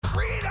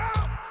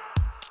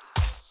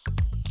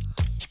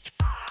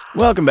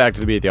Welcome back to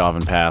the Beat the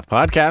Often Path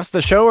podcast,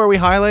 the show where we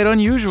highlight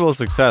unusual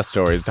success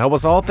stories to help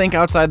us all think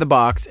outside the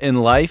box in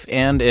life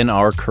and in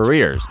our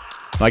careers.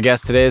 My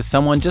guest today is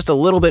someone just a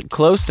little bit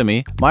close to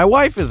me. My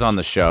wife is on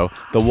the show,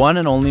 the one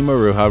and only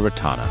Maruja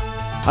Ratana.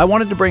 I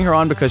wanted to bring her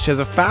on because she has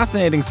a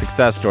fascinating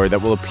success story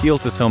that will appeal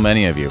to so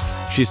many of you.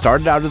 She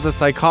started out as a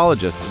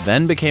psychologist,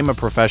 then became a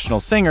professional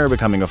singer,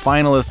 becoming a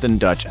finalist in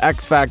Dutch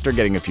X Factor,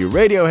 getting a few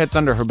radio hits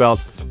under her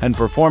belt, and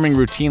performing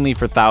routinely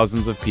for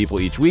thousands of people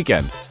each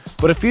weekend.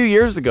 But a few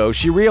years ago,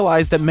 she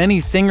realized that many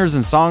singers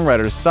and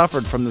songwriters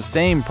suffered from the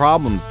same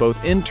problems,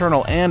 both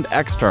internal and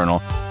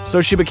external,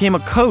 so she became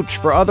a coach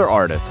for other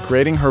artists,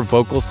 creating her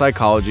vocal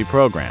psychology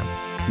program.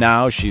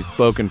 Now, she's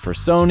spoken for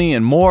Sony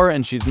and more,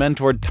 and she's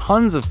mentored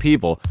tons of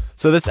people.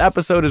 So this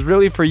episode is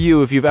really for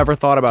you if you've ever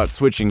thought about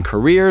switching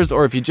careers,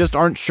 or if you just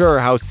aren't sure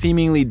how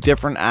seemingly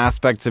different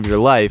aspects of your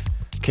life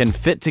can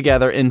fit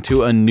together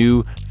into a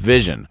new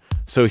vision.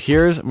 So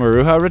here's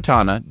Maruja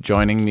Ratana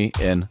joining me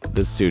in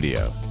the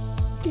studio.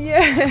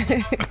 Yeah.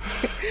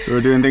 So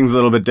we're doing things a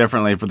little bit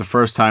differently. For the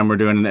first time, we're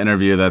doing an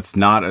interview that's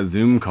not a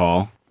Zoom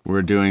call.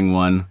 We're doing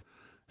one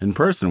in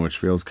person, which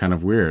feels kind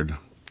of weird.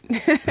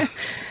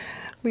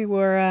 We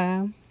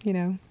were,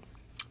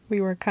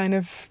 we were kind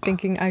of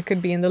thinking I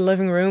could be in the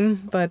living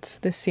room, but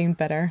this seemed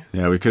better.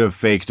 Yeah, we could have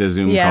faked a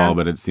Zoom call,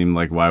 but it seemed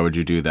like, why would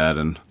you do that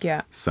and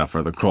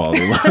suffer the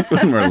quality loss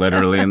when we're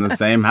literally in the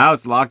same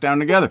house, locked down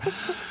together?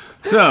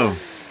 So,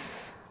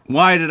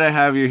 why did I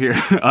have you here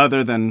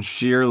other than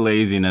sheer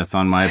laziness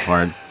on my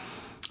part?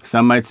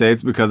 Some might say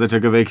it's because I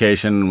took a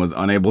vacation and was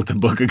unable to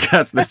book a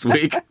guest this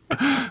week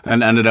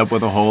and ended up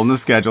with a hole in the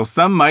schedule.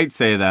 Some might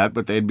say that,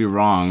 but they'd be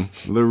wrong.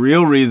 The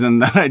real reason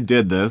that I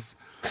did this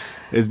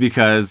is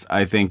because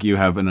I think you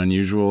have an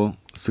unusual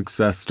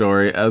success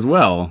story as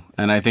well.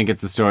 And I think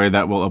it's a story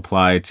that will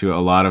apply to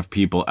a lot of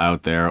people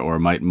out there, or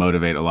might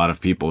motivate a lot of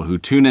people who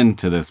tune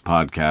into this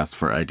podcast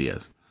for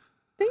ideas.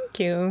 Thank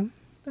you.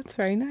 That's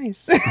very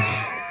nice.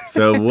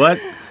 So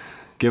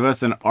give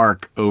us an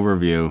arc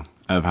overview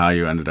of how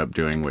you ended up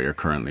doing what you're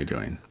currently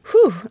doing.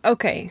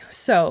 Okay.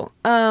 So,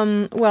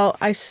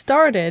 I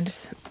started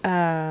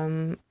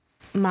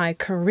my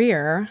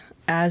career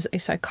as a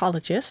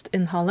psychologist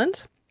in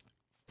Holland.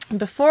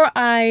 Before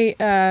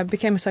I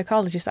became a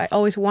psychologist, I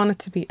always wanted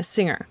to be a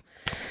singer.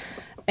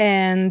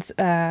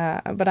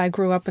 But I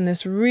grew up in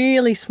this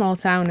really small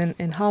town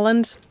in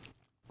Holland.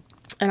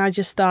 And I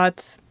just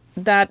thought,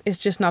 that is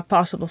just not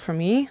possible for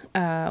me.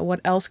 What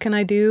else can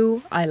I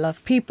do? I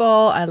love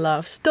people. I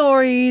love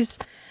stories.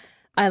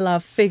 I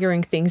love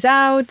figuring things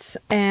out.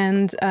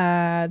 And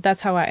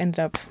that's how I ended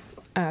up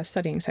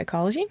studying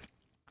psychology.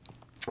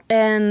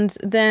 And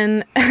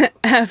then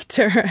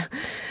after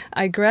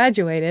I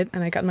graduated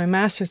and I got my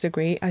master's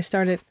degree, I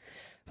started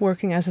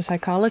working as a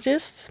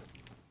psychologist.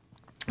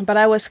 But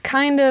I was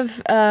kind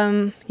of,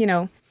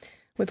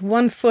 with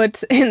one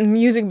foot in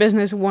music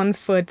business, one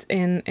foot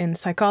in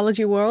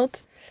psychology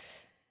world.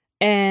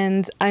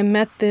 And I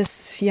met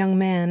this young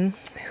man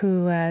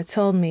who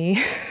told me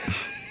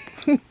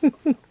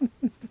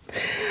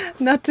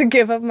not to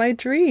give up my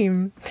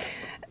dream.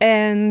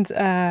 And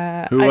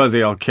who was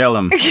he? I'll kill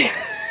him.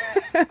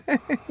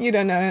 You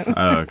don't know him.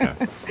 Oh, okay.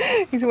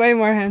 He's way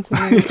more handsome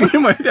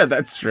than me. Yeah,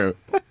 that's true.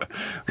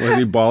 Was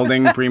he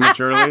balding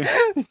prematurely?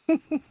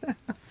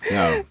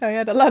 No, he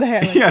had a lot of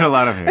hair. He had a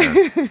lot of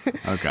hair.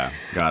 Okay,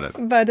 got it.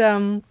 But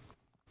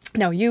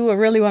no, you were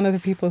really one of the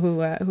people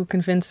who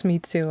convinced me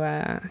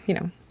to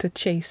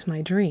chase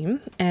my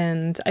dream,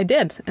 and I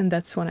did, and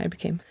that's when I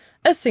became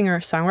a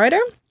singer-songwriter.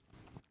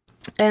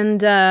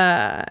 And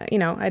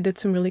I did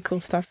some really cool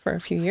stuff for a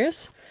few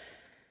years,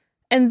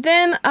 and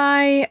then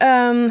I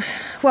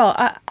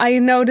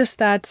noticed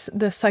that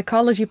the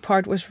psychology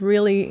part was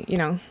really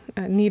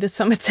needed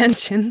some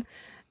attention,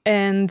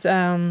 and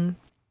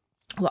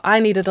I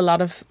needed a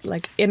lot of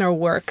inner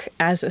work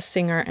as a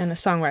singer and a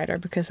songwriter,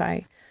 because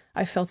I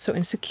felt so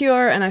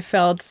insecure and I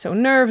felt so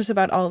nervous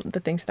about all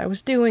the things that I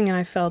was doing, and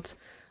I felt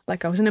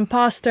like I was an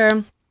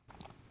imposter.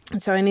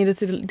 And so I needed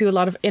to do a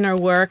lot of inner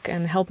work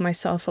and help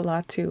myself a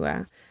lot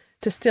to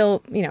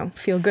still,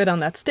 feel good on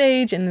that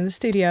stage and in the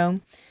studio.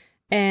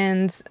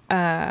 And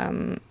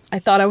I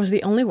thought I was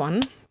the only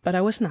one, but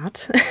I was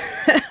not.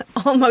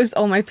 Almost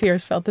all my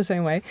peers felt the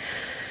same way.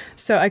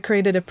 So I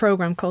created a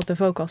program called the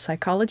Vocal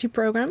Psychology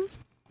Program.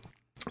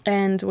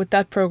 And with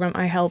that program,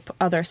 I help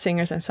other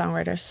singers and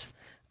songwriters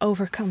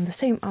overcome the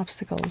same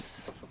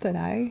obstacles that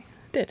I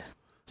did.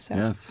 So.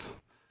 Yes.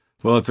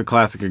 Well, it's a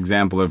classic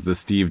example of the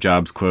Steve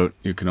Jobs quote,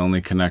 you can only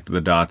connect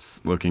the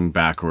dots looking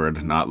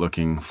backward, not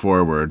looking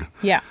forward.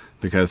 Yeah.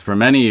 Because for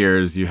many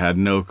years, you had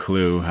no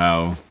clue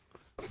how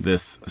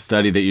this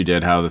study that you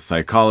did, how the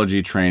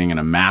psychology training and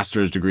a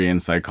master's degree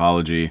in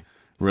psychology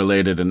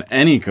related in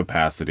any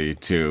capacity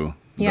to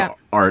the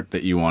art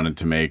that you wanted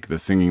to make, the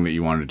singing that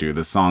you wanted to do,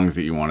 the songs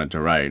that you wanted to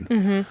write.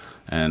 Mm-hmm.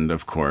 And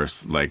of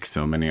course, like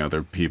so many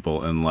other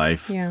people in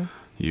life,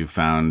 you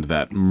found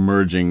that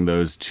merging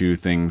those two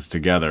things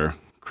together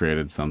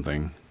created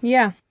something.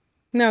 Yeah.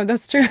 No,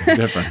 that's true.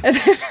 Different.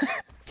 It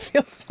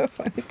feels so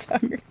funny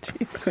talking to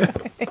you.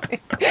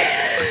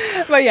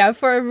 But yeah,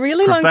 for a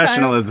really long time.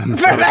 Professionalism.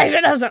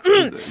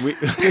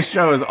 This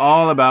show is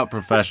all about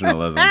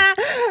professionalism.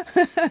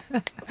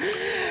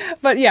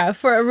 But yeah,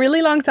 for a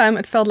really long time,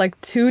 it felt like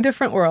two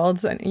different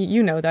worlds. And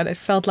you know that. It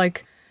felt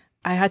like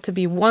I had to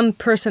be one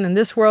person in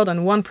this world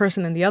and one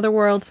person in the other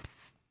world.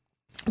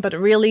 But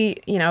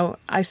really,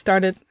 I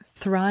started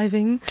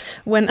thriving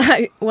when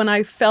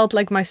I felt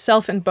like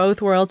myself in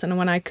both worlds, and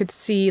when I could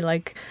see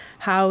like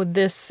how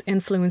this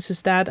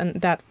influences that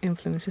and that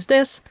influences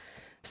this.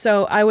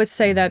 So I would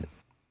say that,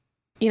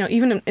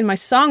 even in my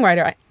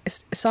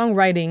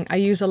songwriting, I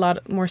use a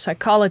lot more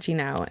psychology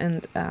now,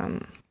 and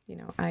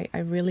I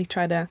really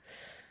try to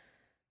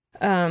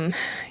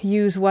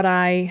use what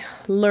I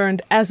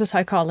learned as a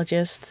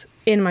psychologist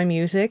in my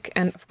music,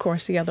 and of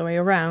course the other way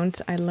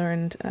around. I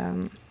learned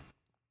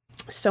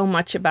so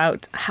much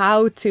about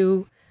how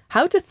to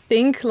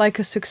think like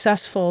a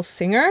successful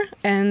singer,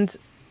 and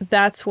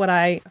that's what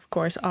I, of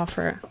course,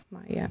 offer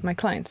my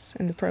clients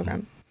in the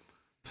program.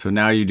 So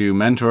now you do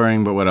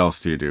mentoring, but what else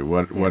do you do?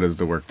 What is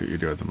the work that you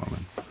do at the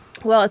moment?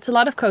 Well, it's a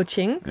lot of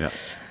coaching. Yeah.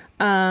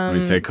 When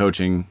you say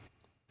coaching,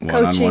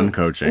 one-on-one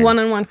coaching.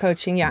 One-on-one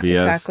coaching, yeah,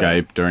 via exactly.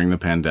 Skype during the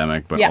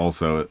pandemic, but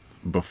also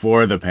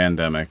before the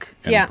pandemic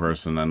in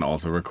person, and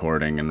also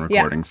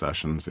recording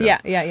sessions. Yeah,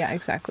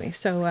 exactly.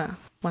 So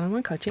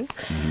one-on-one coaching.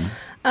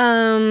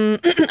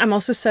 Mm-hmm. I'm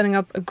also setting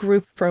up a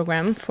group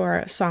program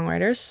for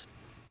songwriters.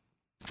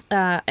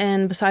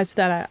 And besides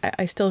that,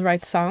 I still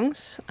write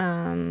songs.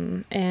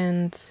 And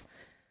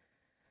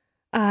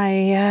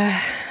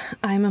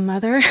I'm a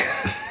mother.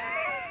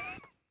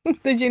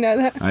 Did you know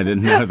that? I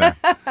didn't know that.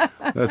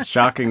 That's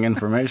shocking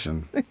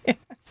information. Yeah.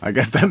 I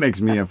guess that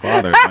makes me a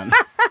father then.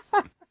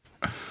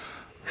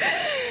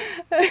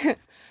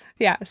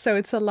 Yeah, so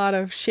it's a lot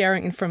of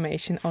sharing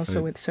information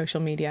also with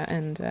social media,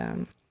 and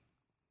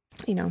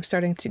I'm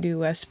starting to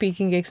do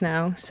speaking gigs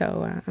now.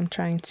 So I'm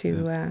trying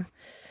to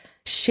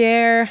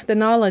share the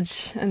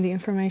knowledge and the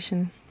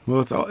information.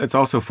 Well, it's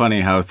also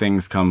funny how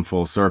things come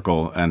full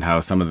circle, and how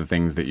some of the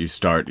things that you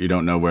start, you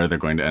don't know where they're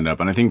going to end up.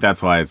 And I think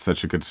that's why it's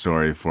such a good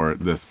story for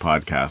this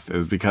podcast,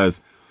 is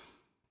because,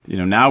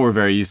 now we're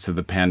very used to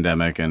the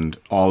pandemic and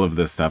all of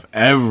this stuff.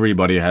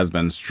 Everybody has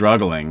been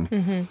struggling.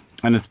 Mm-hmm.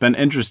 And it's been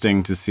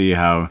interesting to see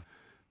how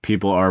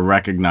people are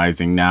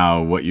recognizing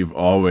now what you've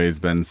always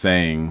been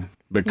saying.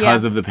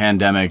 Because of the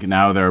pandemic,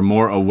 now they're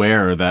more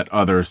aware that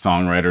other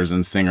songwriters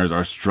and singers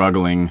are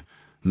struggling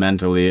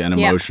mentally and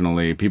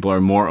emotionally. Yeah. People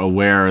are more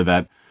aware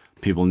that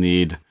people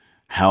need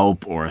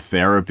help or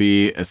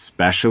therapy,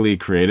 especially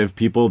creative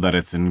people, that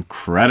it's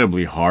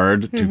incredibly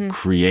hard to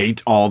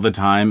create all the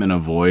time and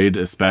avoid,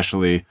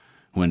 especially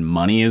when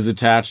money is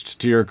attached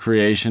to your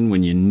creation,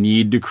 when you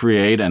need to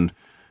create, and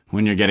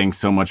when you're getting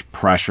so much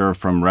pressure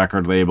from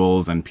record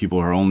labels and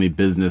people who are only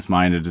business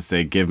minded to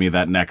say, give me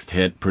that next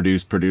hit,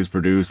 produce,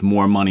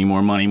 more money.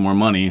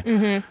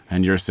 Mm-hmm.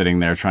 And you're sitting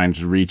there trying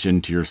to reach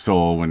into your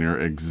soul when you're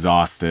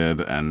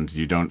exhausted and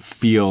you don't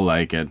feel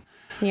like it.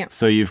 Yeah.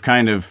 So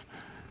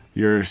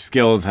your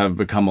skills have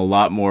become a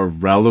lot more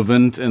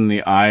relevant in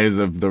the eyes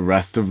of the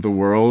rest of the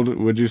world,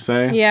 would you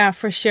say? Yeah,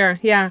 for sure.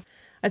 Yeah.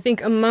 I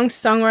think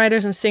amongst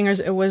songwriters and singers,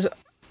 it was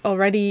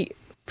already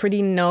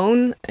pretty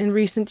known in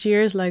recent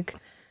years, like,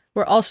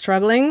 we're all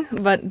struggling,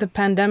 but the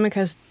pandemic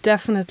has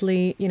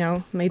definitely,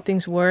 made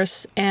things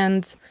worse.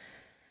 And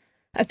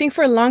I think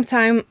for a long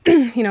time,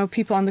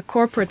 people on the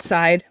corporate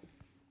side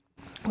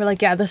were like,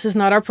 yeah, this is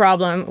not our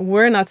problem.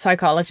 We're not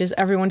psychologists.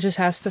 Everyone just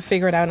has to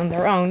figure it out on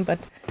their own. But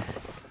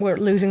we're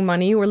losing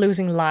money. We're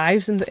losing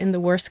lives in the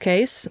worst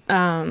case.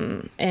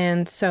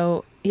 And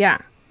so, yeah,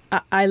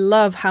 I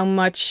love how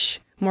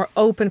much more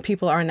open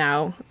people are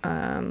now,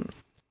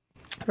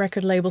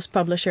 record labels,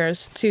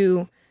 publishers,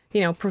 to,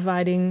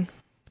 providing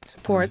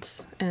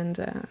supports and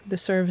the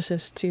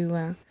services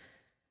to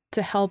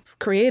help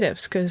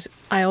creatives, because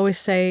I always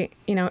say,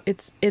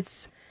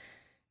 it's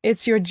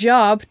your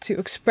job to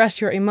express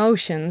your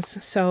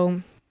emotions.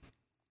 So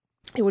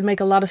it would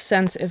make a lot of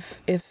sense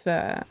if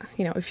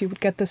you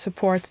would get the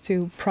support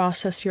to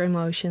process your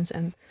emotions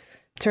and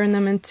turn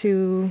them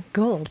into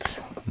gold.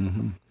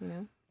 Mm-hmm.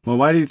 Well,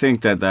 why do you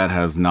think that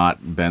has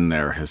not been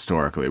there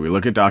historically? We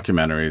look at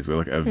documentaries, we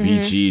look at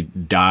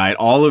Avicii died,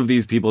 all of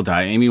these people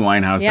died. Amy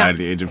Winehouse died at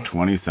the age of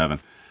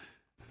 27.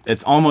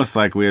 It's almost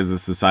like we as a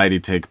society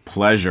take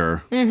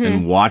pleasure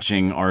in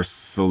watching our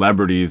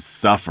celebrities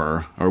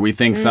suffer, or we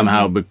think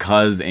somehow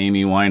because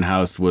Amy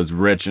Winehouse was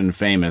rich and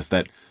famous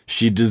that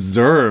she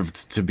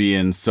deserved to be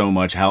in so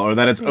much hell, or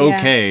that it's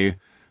okay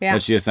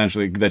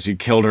that she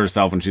killed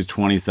herself when she's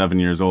 27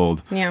 years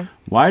old. Yeah.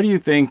 Why do you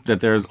think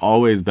that there's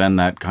always been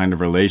that kind of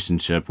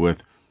relationship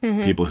with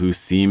people who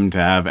seem to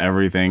have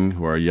everything,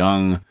 who are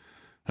young,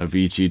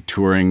 Avicii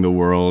touring the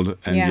world,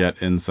 and yet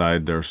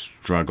inside they're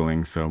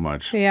struggling so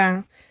much?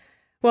 Yeah.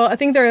 Well, I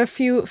think there are a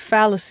few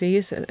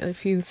fallacies, a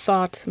few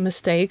thought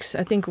mistakes.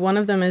 I think one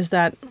of them is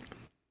that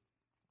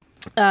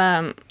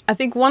I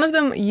think one of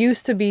them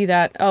used to be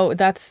that,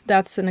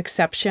 that's an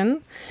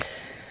exception.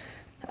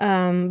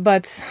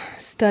 But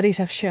studies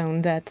have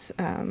shown that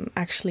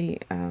actually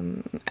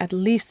at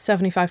least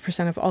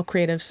 75% of all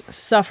creatives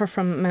suffer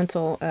from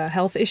mental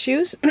health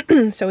issues.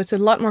 So it's a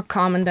lot more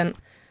common than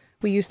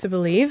we used to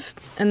believe.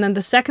 And then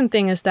the second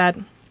thing is that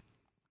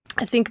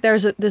I think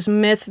there's this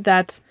myth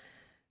that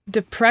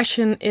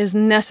depression is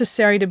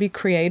necessary to be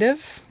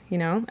creative, you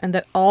know, and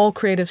that all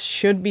creatives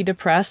should be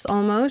depressed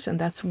almost, and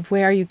that's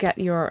where you get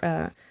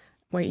your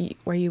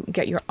where you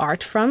get your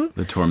art from.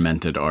 The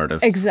tormented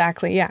artist.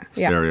 Exactly. Yeah.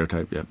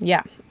 Stereotype. Yeah.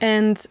 Yeah,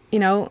 and you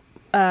know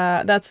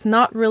that's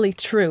not really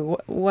true.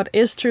 What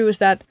is true is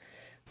that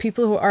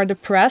people who are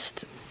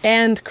depressed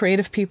and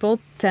creative people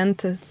tend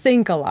to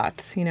think a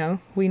lot. You know,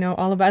 we know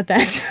all about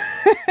that.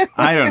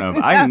 I don't know.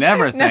 I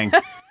never think.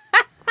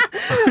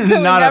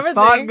 Not a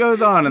thought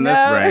goes on in this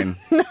brain.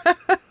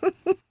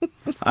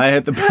 I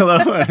hit the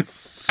pillow and it's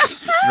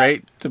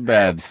straight to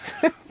bed.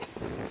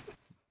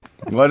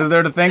 What is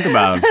there to think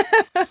about?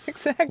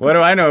 Exactly. What do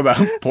I know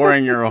about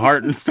pouring your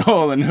heart and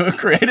soul into a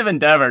creative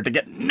endeavor to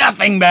get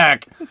nothing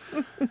back?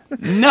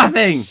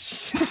 Nothing!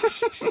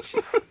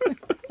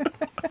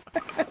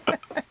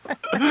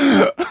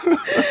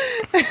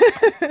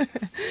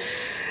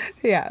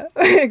 Yeah,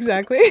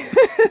 exactly.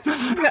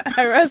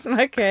 I rest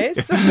my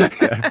case.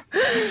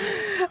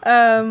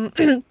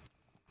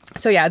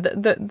 So yeah,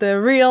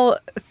 the real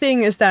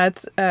thing is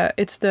that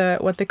it's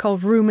what they call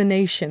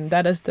rumination.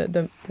 That is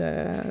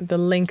the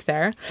link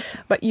there.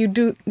 But you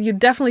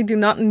definitely do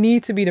not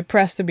need to be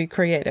depressed to be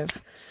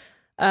creative.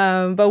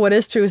 But what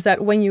is true is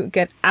that when you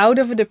get out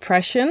of a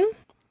depression,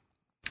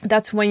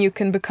 that's when you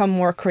can become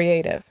more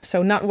creative.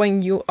 So not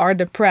when you are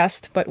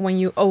depressed, but when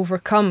you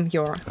overcome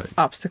your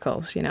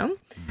obstacles, you know?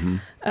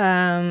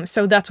 Mm-hmm.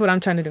 So that's what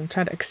I'm trying to do. I'm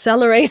trying to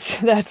accelerate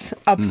that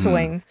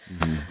upswing.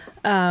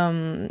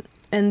 Mm-hmm.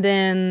 And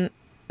then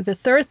the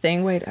third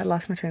thing, wait, I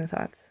lost my train of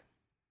thought.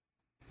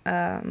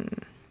 I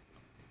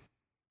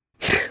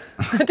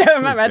don't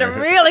remember. I had a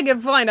really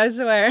good point, I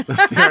swear.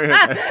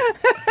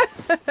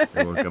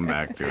 We'll come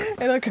back to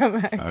it. It'll come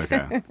back.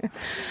 Okay.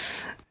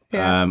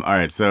 Yeah. All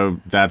right,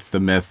 so that's the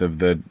myth of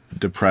the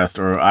depressed,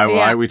 or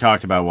we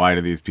talked about why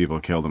do these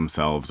people kill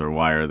themselves, or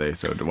why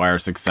are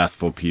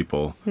successful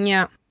people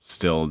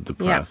still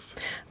depressed?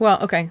 Yeah. Well,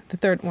 okay, the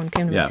third one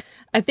came to me.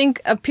 I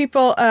think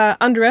people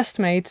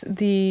underestimate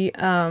the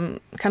kind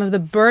of the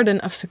burden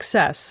of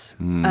success.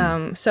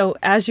 So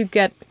as you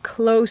get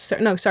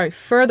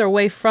further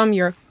away from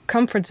your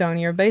comfort zone,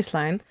 your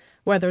baseline,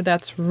 whether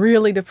that's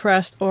really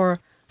depressed or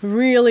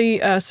really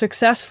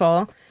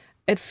successful,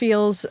 it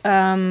feels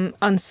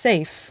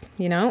unsafe,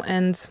 you know,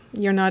 and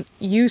you're not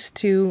used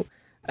to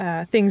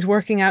things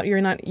working out.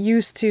 You're not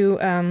used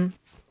to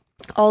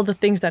all the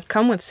things that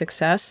come with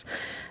success.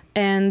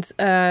 And,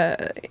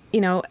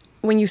 you know,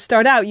 when you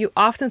start out, you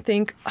often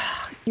think,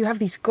 you have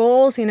these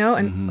goals, you know,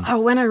 and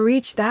when I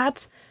reach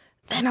that,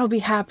 then I'll be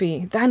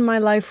happy. Then my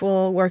life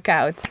will work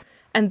out.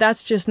 And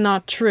that's just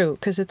not true,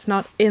 because it's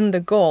not in the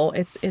goal.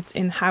 It's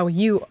in how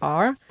you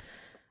are.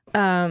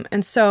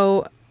 And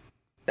so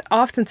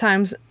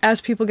oftentimes, as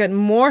people get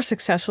more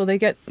successful, they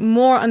get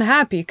more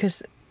unhappy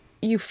because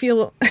you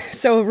feel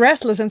so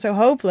restless and so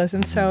hopeless.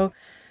 And so,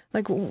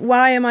 like,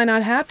 why am I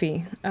not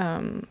happy?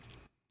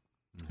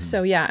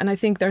 So, yeah, and I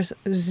think there's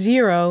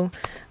zero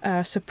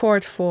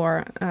support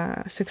for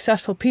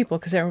successful people,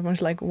 because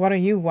everyone's like, what are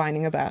you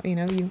whining about? You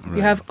know,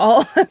 you have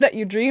all that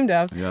you dreamed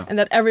of and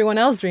that everyone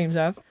else dreams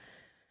of.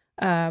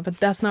 But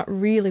that's not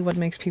really what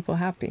makes people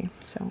happy.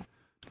 So,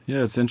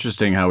 yeah, it's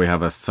interesting how we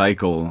have a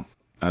cycle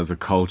as a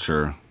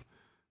culture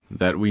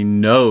that we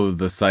know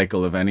the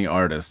cycle of any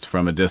artist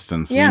from a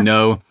distance. Yeah. We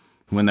know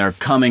when they're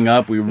coming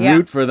up, we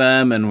root for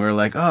them, and we're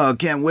like, oh,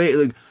 can't wait.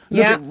 Like,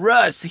 look at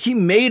Russ. He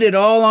made it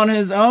all on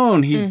his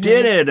own. He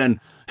did it. And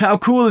how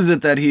cool is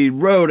it that he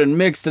wrote and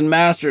mixed and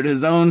mastered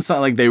his own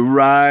song? Like, they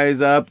rise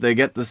up, they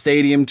get the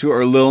stadium tour,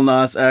 or Lil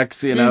Nas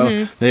X, you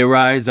know, they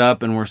rise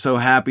up, and we're so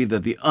happy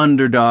that the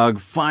underdog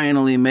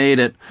finally made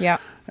it. Yeah.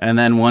 And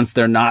then once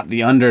they're not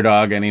the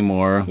underdog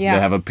anymore, they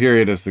have a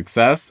period of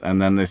success, and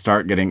then they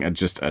start getting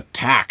just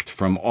attacked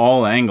from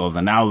all angles.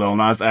 And now Lil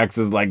Nas X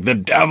is like the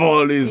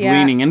devil, and he's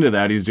leaning into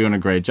that. He's doing a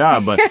great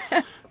job. But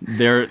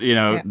they're, you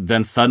know,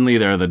 then suddenly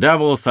they're the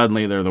devil.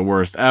 Suddenly they're the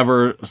worst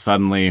ever.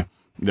 Suddenly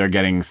they're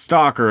getting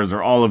stalkers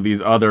or all of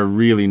these other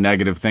really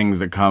negative things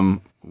that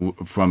come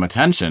from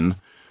attention.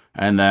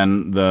 And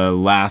then the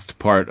last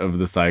part of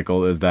the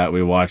cycle is that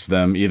we watch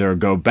them either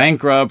go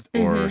bankrupt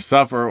or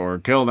suffer or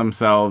kill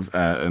themselves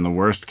in the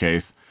worst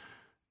case.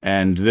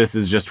 And this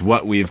is just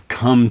what we've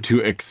come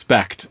to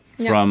expect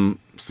from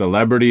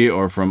celebrity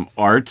or from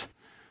art.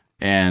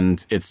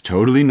 And it's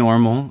totally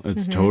normal.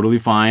 It's totally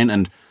fine.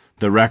 And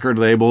the record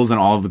labels and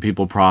all of the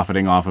people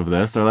profiting off of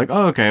this, they're like,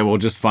 oh, okay, we'll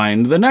just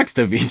find the next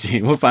Avicii.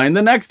 We'll find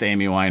the next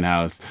Amy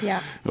Winehouse.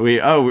 Yeah.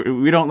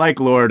 We don't like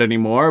Lorde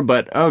anymore,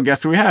 but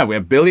guess who we have? We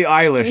have Billie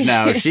Eilish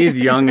now. She's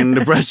young and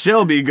depressed.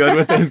 She'll be good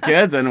with those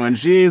kids. And when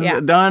she's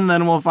done,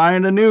 then we'll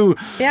find a new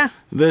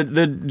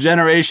the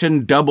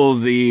Generation Double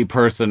Z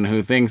person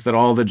who thinks that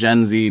all the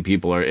Gen Z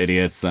people are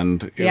idiots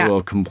and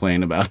will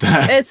complain about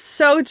that. It's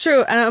so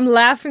true, and I'm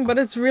laughing, but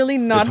it's really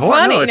not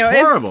funny. No, it's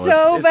horrible. It's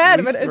so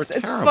bad, but it's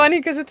it's funny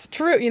because it's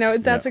true.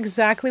 That's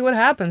exactly what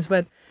happens.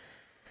 But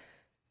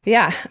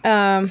yeah,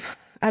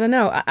 I don't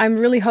know. I'm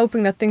really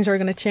hoping that things are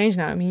going to change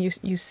now. I mean,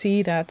 you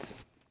see that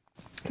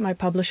my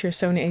publisher,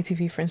 Sony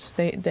ATV, for instance,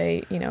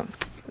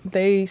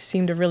 they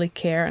seem to really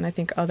care, and I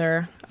think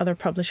other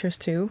publishers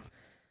too.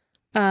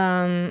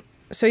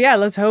 So yeah,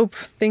 let's hope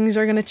things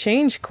are going to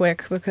change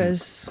quick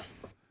because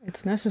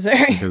it's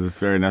necessary. Because it's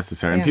very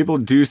necessary. And people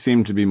do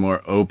seem to be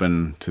more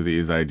open to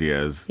these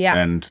ideas. Yeah.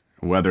 And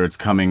whether it's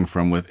coming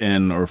from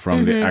within or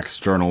from the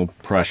external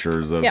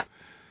pressures of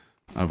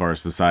our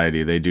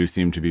society, they do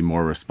seem to be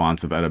more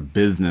responsive at a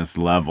business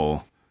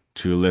level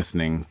to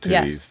listening to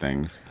these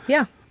things.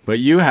 Yeah. But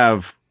you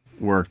have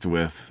worked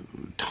with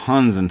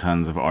tons and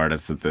tons of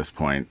artists at this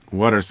point.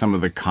 What are some of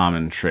the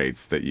common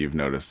traits that you've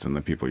noticed in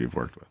the people you've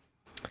worked with?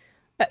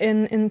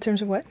 In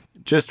terms of what?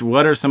 Just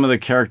what are some of the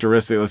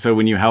characteristics? So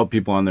when you help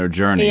people on their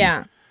journey,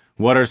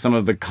 what are some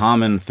of the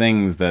common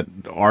things that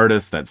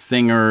artists, that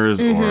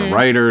singers or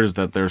writers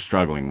that they're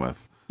struggling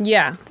with?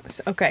 Yeah.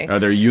 Okay. Are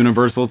there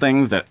universal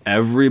things that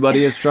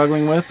everybody is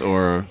struggling with,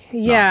 or?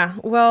 Yeah.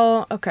 Not?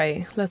 Well,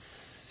 okay. Let's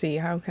see.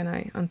 How can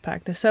I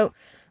unpack this? So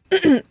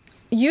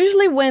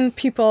usually when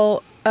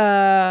people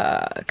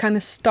kind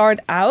of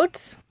start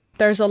out,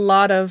 there's a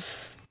lot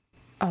of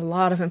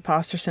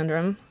imposter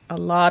syndrome. A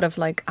lot of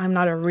like, I'm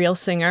not a real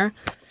singer.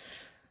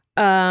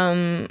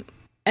 And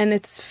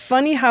it's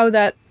funny how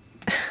that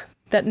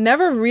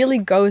never really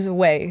goes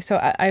away. So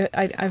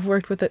I've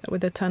worked with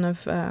a ton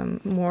of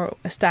more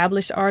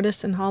established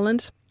artists in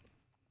Holland.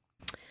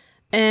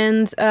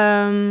 And,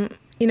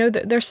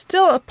 there's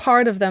still a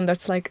part of them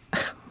that's like,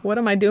 what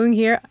am I doing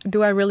here?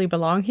 Do I really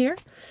belong here?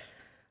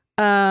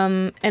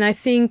 And I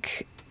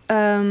think,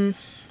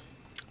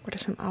 what are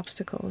some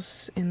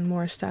obstacles in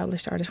more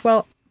established artists?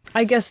 Well,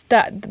 I guess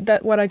that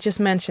what I just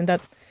mentioned, that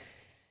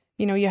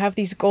you have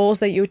these goals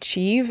that you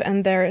achieve,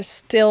 and there is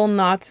still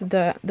not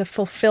the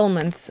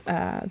fulfillment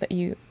that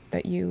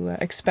you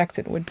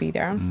expected would be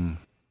there.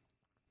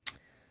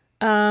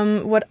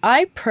 What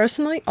I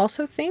personally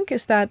also think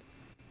is that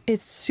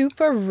it's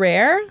super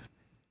rare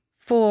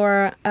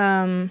for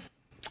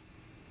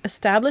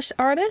established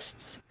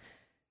artists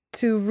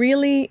to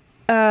really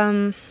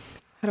how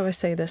do I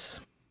say this?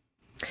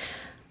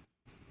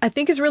 I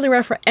think it's really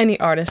rare for any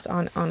artist,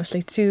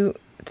 honestly, to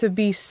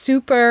be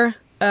super,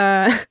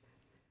 to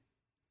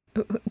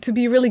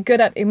be really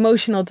good at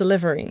emotional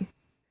delivery.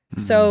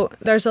 So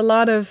there's a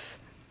lot of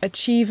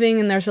achieving,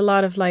 and there's a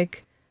lot of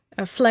like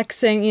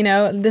flexing,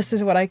 this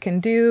is what I can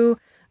do,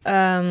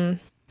 a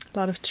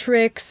lot of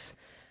tricks.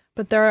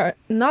 But there are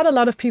not a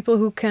lot of people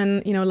who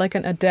can, like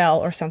an Adele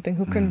or something,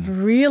 who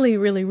can really,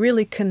 really,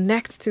 really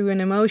connect to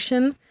an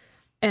emotion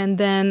and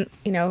then,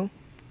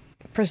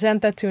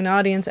 present that to an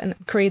audience and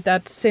create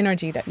that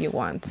synergy that you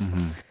want.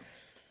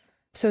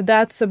 So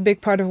that's a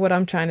big part of what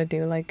I'm trying to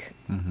do. Like,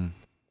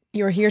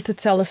 you're here to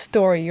tell a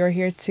story. You're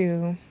here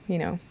to,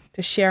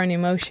 to share an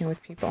emotion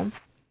with people.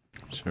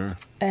 Sure.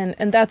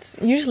 And that's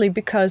usually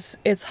because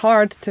it's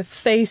hard to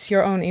face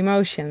your own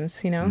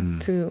emotions,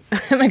 to...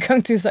 Am I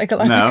going too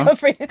psychological no,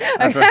 for you?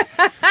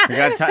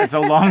 That's it's a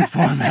long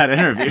format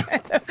interview.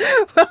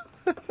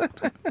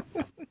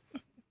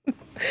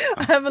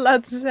 I have a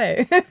lot to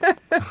say.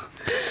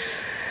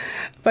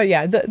 But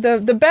yeah,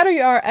 the better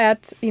you are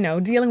at,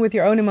 dealing with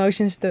your own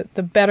emotions,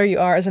 the better you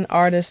are as an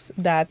artist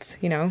that,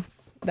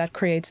 that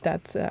creates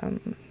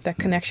that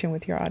connection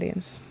with your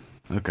audience.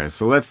 Okay,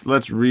 so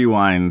let's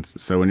rewind.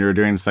 So when you were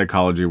doing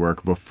psychology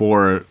work,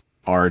 before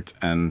art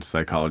and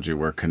psychology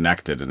were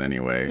connected in any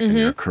way in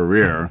your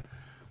career,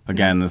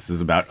 again, this is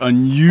about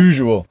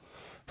unusual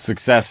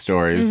success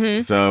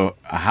stories. So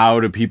how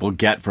do people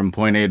get from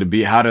point A to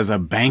B? How does a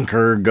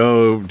banker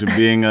go to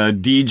being a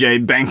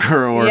DJ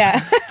banker? Or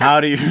how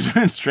do you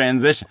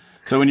transition?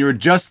 So when you were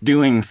just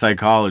doing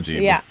psychology,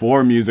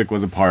 before music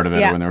was a part of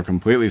it, or when they were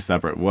completely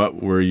separate,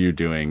 what were you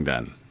doing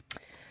then?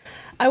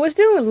 I was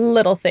doing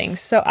little things.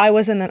 So I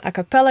was in an a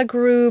cappella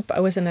group. I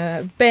was in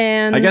a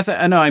band. I guess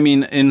I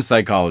mean in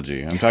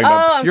psychology. I'm talking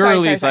about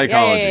purely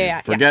psychology.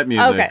 Yeah. Forget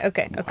music.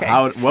 Okay.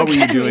 What were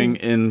you doing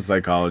in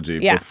psychology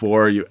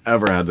before you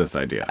ever had this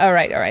idea? All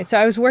right. So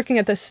I was working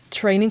at this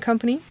training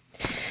company.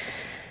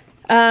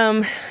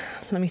 Let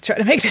me try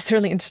to make this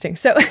really interesting.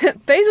 So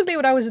basically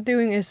what I was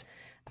doing is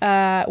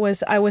I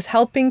was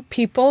helping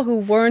people who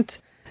weren't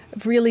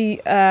really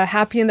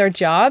happy in their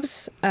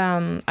jobs.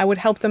 I would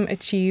help them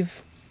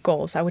achieve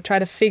goals. I would try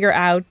to figure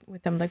out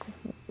with them, like,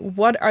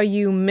 what are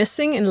you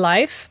missing in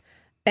life,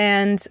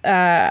 and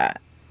how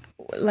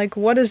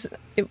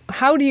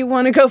do you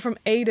want to go from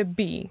A to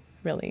B,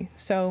 really?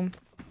 So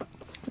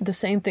the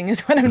same thing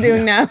as what I'm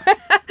doing now,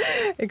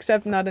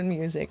 except not in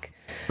music.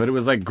 But it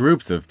was like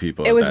groups of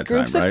people. It was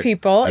groups of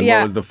people. And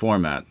what was the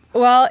format?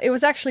 Well, it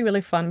was actually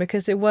really fun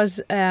because it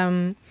was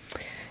very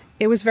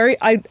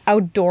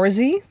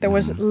outdoorsy. There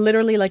was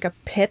literally like a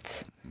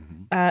pit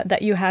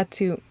that you had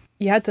to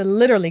you had to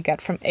literally get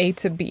from A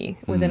to B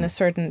within a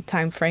certain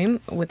time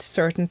frame with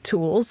certain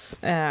tools,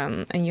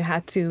 and you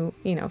had to,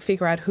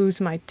 figure out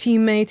who's my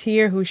teammate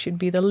here, who should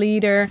be the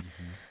leader,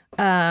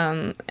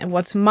 and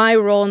what's my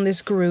role in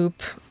this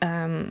group,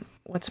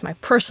 what's my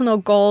personal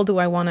goal, do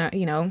I want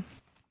to,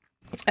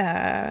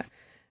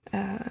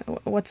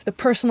 what's the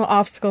personal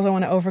obstacles I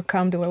want to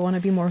overcome, do I want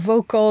to be more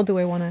vocal, do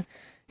I want to,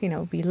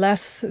 be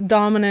less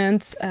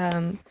dominant,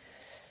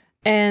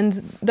 and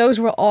those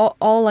were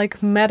all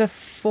like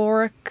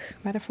metaphoric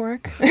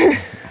metaphors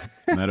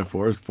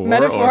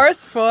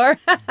for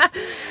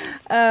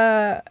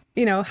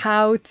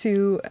how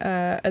to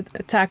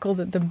tackle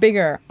the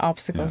bigger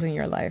obstacles in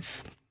your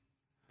life.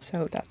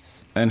 So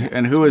that's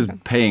and who is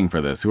paying for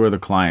this? Who are the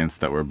clients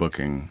that were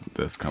booking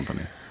this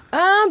company?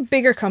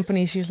 Bigger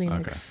companies, usually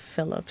like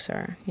Philips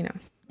or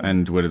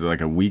And what is it,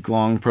 like a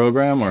week-long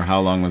program, or how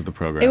long was the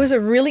program? It was a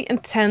really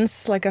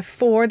intense, like a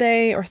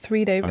 4-day or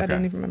 3-day, I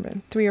don't even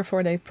remember, 3 or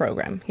 4 day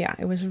program. Yeah,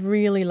 it was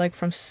really like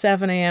from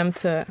 7 a.m.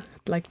 to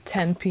like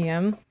 10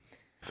 p.m.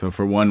 So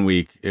for 1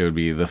 week, it would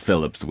be the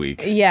Philips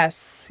week.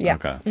 Yes, yeah.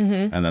 Okay.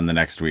 Mm-hmm. And then the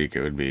next week,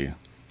 it would be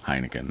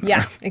Heineken.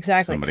 Yeah,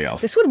 exactly. Somebody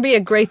else. This would be a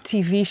great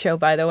TV show,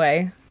 by the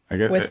way,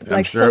 with I'm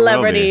like sure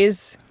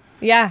celebrities.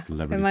 Yeah,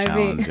 Celebrity it might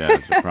Challenge. be. Yeah,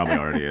 it probably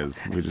already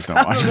is. We just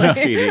don't watch enough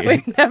TV.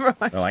 We never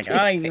watch They're like, TV.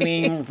 oh, you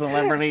mean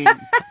Celebrity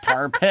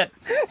Tar Pit?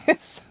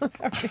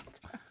 Celebrity.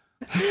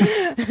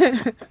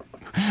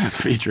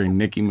 Featuring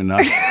Nicki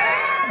Minaj.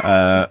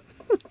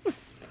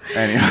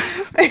 Anyway.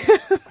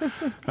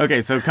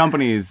 Okay, so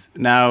companies,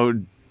 now,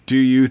 do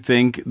you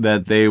think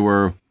that they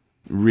were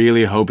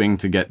really hoping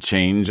to get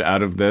change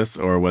out of this,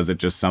 or was it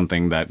just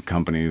something that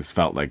companies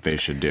felt like they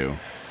should do?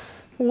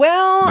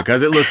 Well,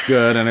 Because it looks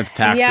good and it's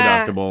tax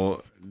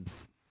deductible.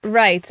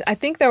 Right. I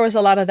think there was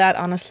a lot of that,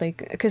 honestly,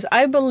 because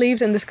I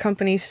believed in this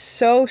company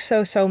so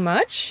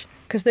much,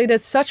 because they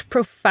did such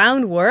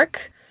profound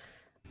work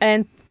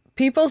and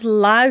people's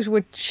lives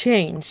would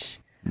change.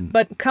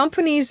 But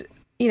companies,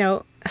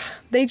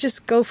 they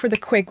just go for the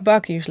quick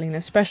buck usually, and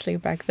especially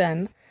back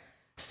then.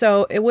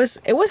 So it was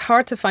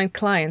hard to find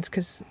clients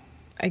because,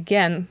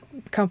 again,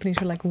 companies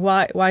were like,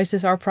 why is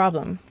this our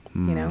problem?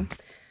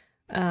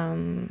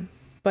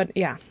 But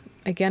yeah,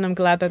 again, I'm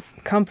glad that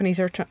companies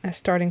are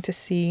starting to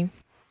see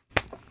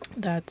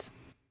that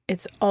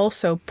it's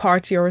also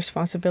part of your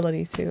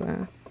responsibility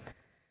to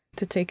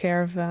take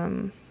care of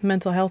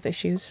mental health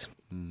issues.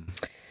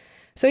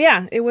 So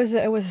yeah, it was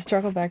a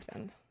struggle back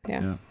then.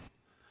 Yeah.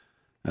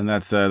 And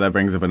that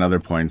brings up another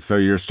point. So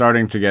you're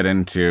starting to get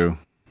into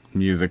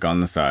music on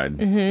the side.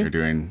 Mm-hmm. You're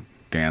doing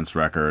dance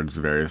records,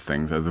 various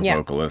things as a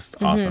vocalist,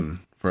 often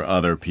for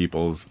other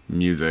people's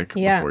music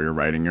before you're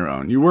writing your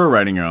own. You were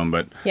writing your own,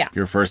 but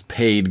your first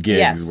paid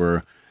gigs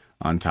were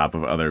on top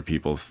of other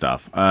people's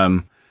stuff.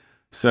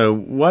 So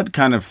what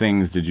kind of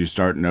things did you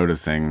start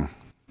noticing?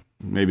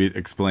 Maybe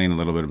explain a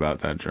little bit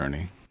about that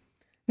journey.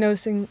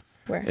 Noticing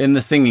where? In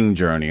the singing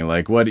journey,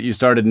 like what you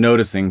started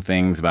noticing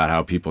things about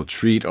how people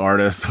treat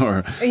artists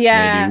or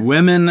maybe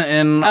women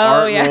in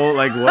art role.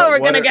 Like what, we're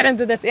going to get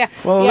into this. Yeah.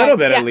 Well, a little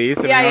bit at least.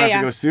 I mean, you don't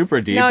have to go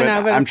super deep,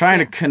 but I'm trying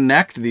to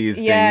connect these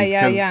things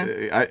because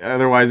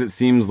otherwise it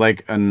seems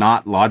like a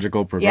not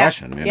logical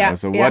progression. You know?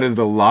 So what is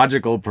the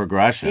logical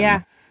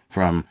progression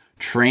from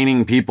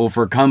training people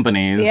for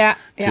companies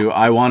to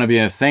I want to be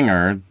a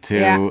singer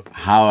to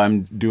how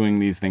I'm doing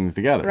these things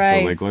together. Right.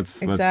 So like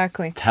let's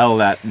tell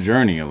that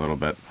journey a little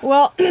bit.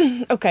 Well,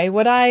 okay,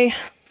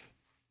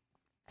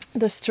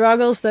 the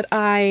struggles that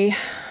I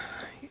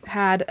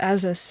had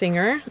as a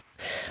singer.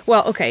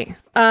 Well, okay.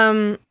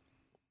 There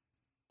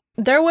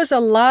was a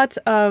lot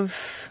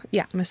of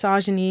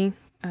misogyny.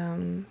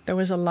 There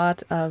was a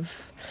lot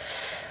of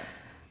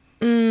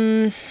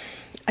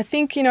I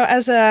think,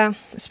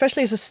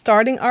 especially as a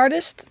starting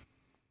artist,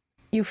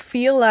 you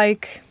feel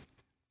like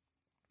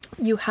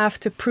you have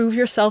to prove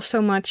yourself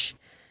so much.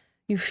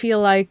 You feel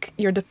like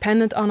you're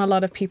dependent on a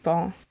lot of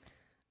people.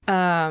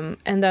 And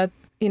that,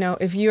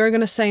 if you're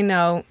going to say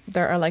no,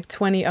 there are like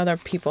 20 other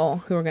people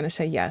who are going to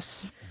say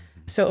yes.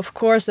 So, of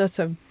course, that's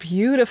a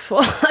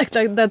beautiful,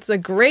 that's a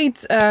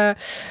great, a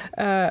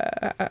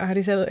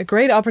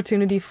great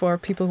opportunity for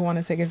people who want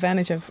to take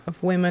advantage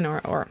of women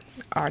or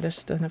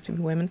artists, doesn't have to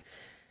be women.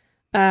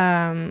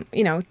 To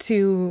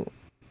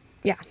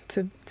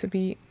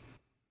be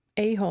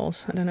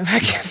a-holes. I don't know if I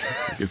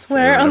can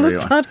swear on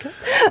this podcast.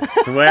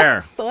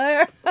 Swear.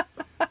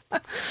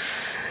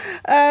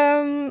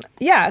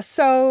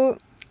 So,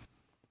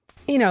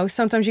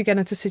 sometimes you get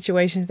into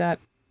situations that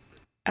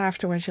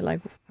afterwards you're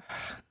like,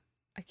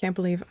 I can't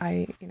believe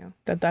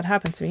that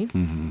happened to me.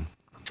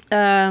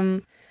 Mm-hmm.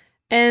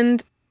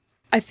 And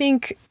I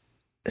think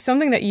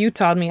something that you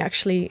taught me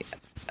actually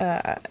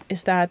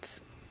is that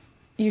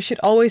you should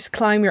always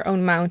climb your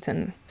own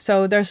mountain.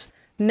 So there's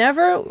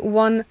never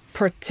one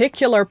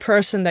particular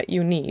person that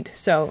you need.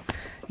 So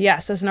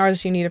yes, as an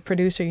artist, you need a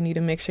producer, you need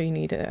a mixer, you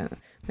need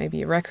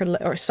maybe a record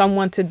or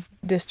someone to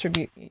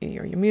distribute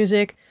your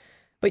music,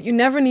 but you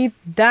never need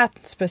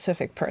that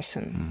specific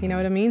person. Mm-hmm. You know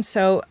what I mean?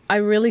 So I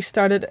really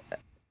started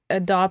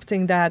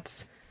adopting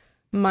that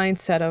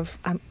mindset of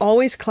I'm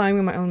always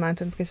climbing my own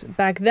mountain, because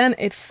back then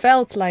it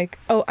felt like,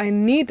 oh, I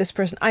need this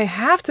person. I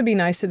have to be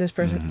nice to this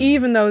person,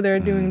 even though they're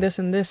doing this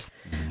and this,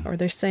 or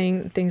they're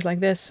saying things like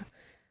this.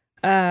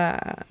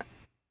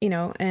 You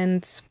know,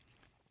 and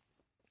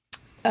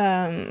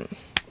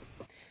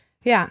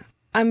yeah,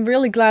 I'm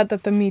really glad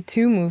that the Me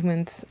Too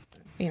movement,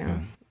 you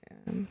know,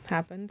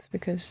 happened,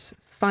 because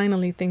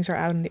finally things are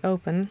out in the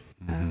open.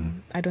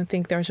 I don't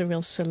think there's a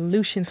real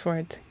solution for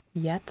it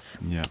yet,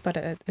 but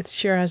it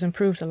sure has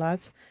improved a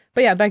lot.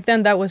 But yeah, back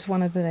then that was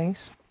one of the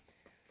things.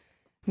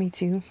 Me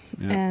Too.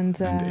 And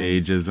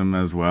ageism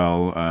as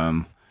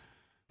well.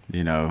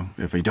 You know,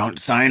 if we don't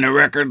sign a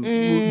record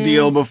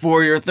deal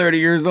before you're 30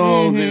 years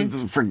old,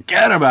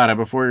 forget about it.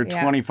 Before you're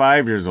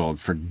 25 years old,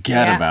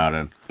 forget about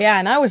it. Yeah,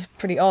 and I was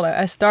pretty old.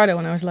 I started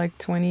when I was like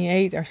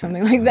 28 or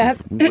something like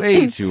that. That's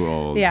way too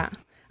old. Yeah.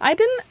 I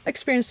didn't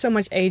experience so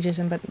much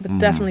ageism, but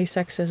definitely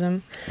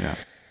sexism. Yeah.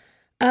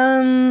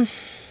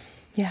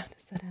 Yeah,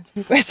 does that answer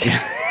your question?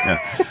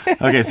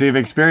 Okay, so you've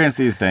experienced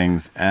these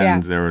things,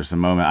 and there were some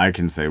moments, I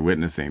can say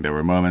witnessing, there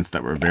were moments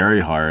that were very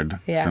hard.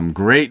 Some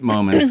great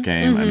moments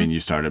came. I mean,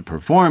 you started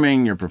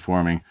performing, you're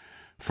performing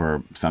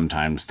for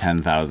sometimes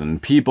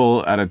 10,000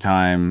 people at a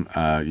time.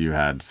 You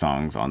had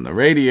songs on the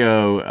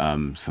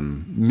radio,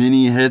 some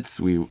mini hits.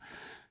 We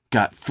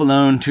got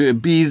flown to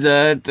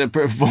Ibiza to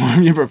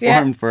perform. You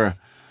performed for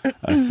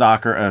a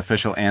soccer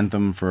official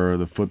anthem for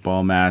the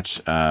football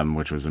match,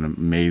 which was an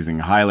amazing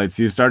highlight.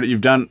 So you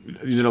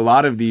did a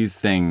lot of these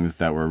things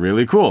that were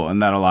really cool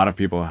and that a lot of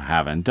people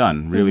haven't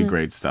done. Really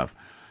great stuff.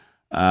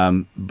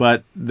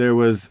 But there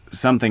was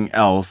something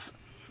else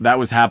that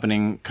was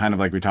happening, kind of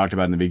like we talked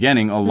about in the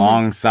beginning,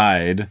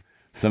 alongside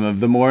some of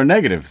the more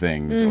negative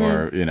things,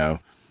 or, you know,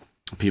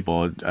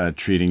 people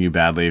treating you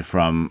badly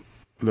from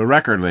the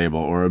record label,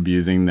 or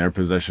abusing their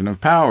position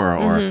of power,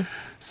 or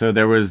so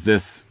there was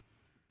this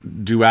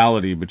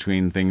duality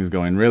between things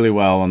going really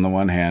well on the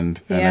one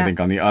hand, and I think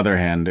on the other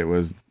hand it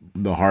was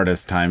the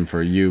hardest time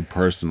for you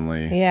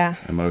personally,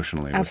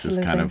 emotionally, Absolutely.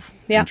 Which is kind of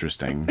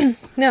interesting.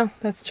 No,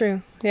 that's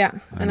true.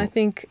 And I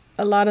think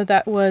a lot of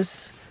that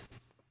was,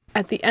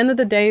 at the end of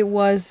the day,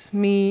 was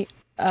me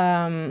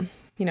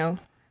you know,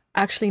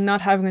 actually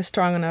not having a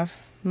strong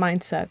enough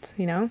mindset.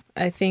 You know,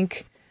 I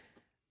think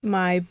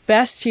my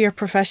best year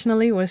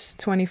professionally was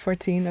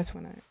 2014. That's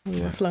when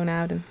we were flown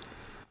out and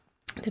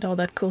did all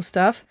that cool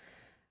stuff.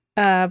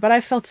 But I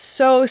felt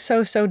so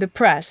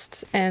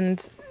depressed.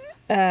 And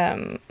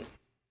I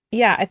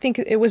think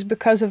it was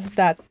because of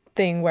that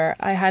thing where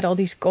I had all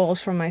these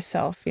goals for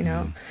myself, you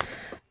know,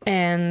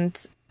 and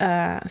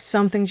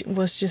something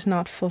was just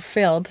not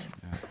fulfilled.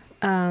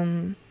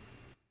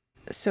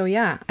 So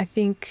I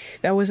think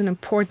that was an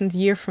important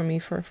year for me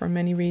for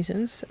many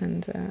reasons.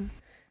 And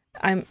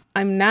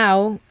I'm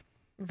now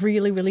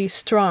really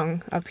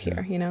strong up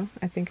here, you know.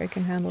 I think I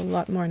can handle a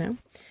lot more now.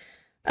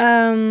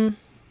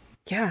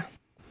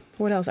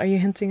 What else? Are you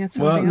hinting at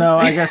something? Well, no,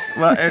 I guess.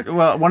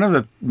 Well, one of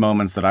the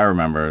moments that I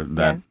remember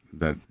that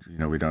you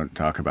know we don't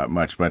talk about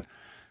much, but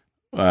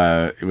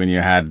when you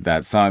had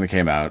that song that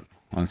came out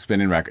on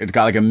Spinning Record, it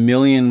got like 1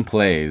 million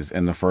plays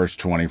in the first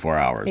 24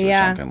 hours or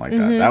something like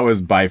that. That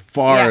was by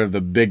far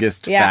the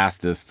biggest,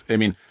 fastest. I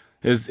mean,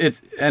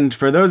 it's and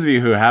for those of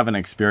you who haven't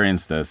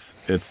experienced this,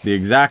 it's the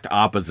exact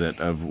opposite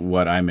of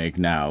what I make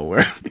now,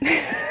 where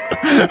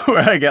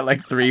where I get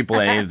like 3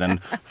 plays in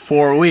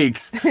 4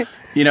 weeks.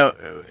 You know,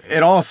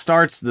 it all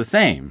starts the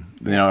same.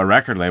 You know, a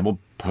record label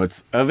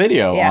puts a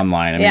video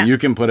online. I mean, you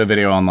can put a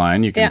video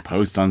online, you can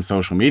post on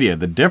social media.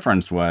 The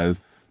difference was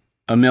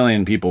 1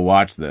 million people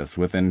watched this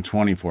within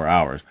 24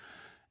 hours.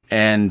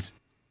 And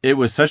it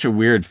was such a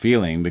weird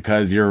feeling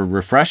because you're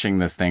refreshing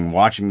this thing,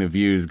 watching the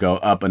views go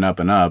up and up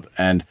and up,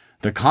 and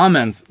the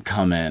comments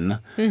come in.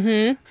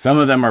 Some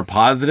of them are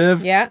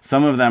positive.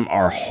 Some of them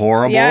are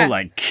horrible,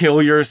 like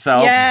kill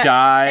yourself,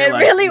 die. It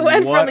like, really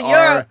went from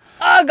you're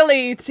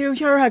ugly to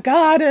you're a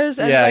goddess.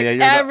 And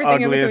you're the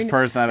ugliest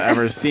person I've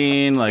ever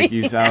seen. Like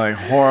you sound like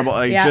horrible,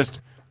 like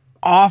just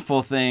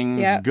awful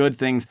things, good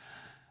things.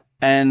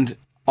 And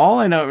all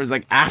I know is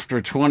like after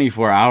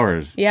 24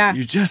 hours,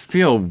 you just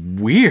feel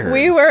weird.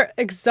 We were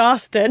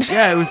exhausted.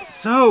 It was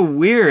so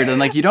weird. And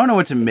like, you don't know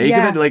what to make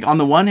of it. Like on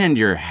the one hand,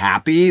 you're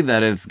happy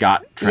that it's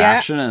got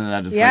traction and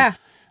that it's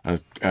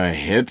like a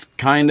hit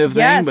kind of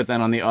thing. But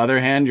then on the other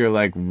hand, you're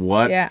like,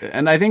 what?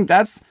 And I think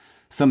that's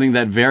something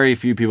that very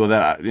few people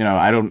that, you know,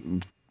 I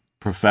don't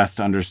profess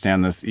to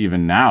understand this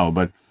even now,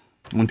 but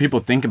when people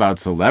think about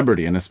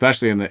celebrity, and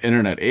especially in the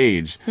internet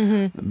age,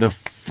 the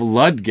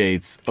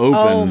floodgates open.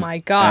 Oh my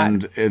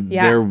God. And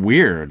they're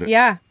weird.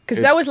 Yeah, because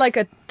that was like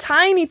a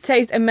tiny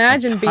taste.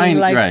 Imagine being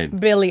like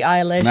Billie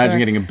Eilish. Imagine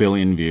getting 1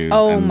 billion views.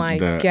 Oh and my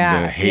God.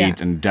 The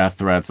hate and death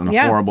threats and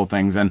horrible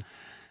things. And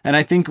And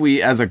I think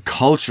we, as a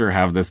culture,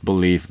 have this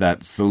belief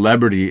that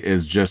celebrity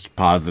is just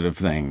positive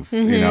things,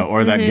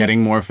 or that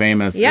getting more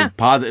famous is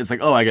positive. It's like,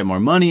 oh, I get more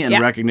money and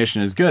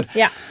recognition is good.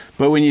 Yeah.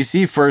 But when you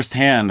see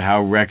firsthand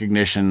how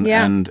recognition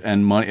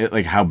and money,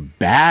 like how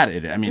bad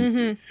it is, I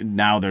mean,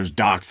 now there's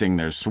doxing,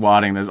 there's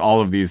swatting, there's all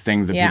of these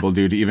things that people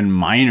do to even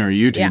minor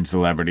YouTube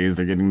celebrities.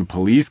 They're getting the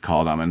police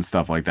called on and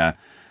stuff like that.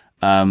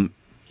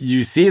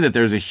 You see that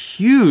there's a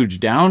huge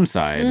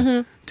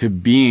downside to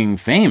being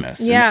famous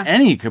in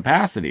any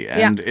capacity.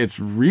 And it's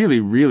really,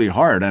 really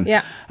hard.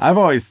 And I've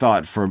always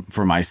thought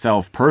for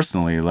myself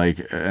personally,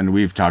 like, and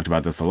we've talked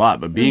about this a lot,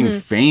 but being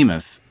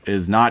famous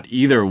is not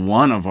either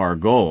one of our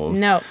goals.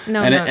 No.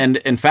 And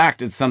in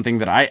fact, it's something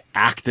that I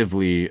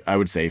actively, I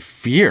would say,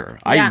 fear.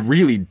 I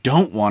really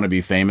don't want to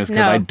be famous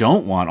because I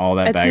don't want all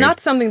that baggage. It's not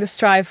something to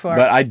strive for.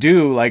 But I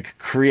do like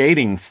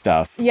creating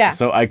stuff. Yeah.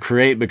 So I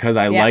create because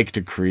I like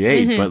to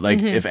create. But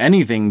like, if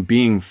anything,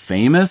 being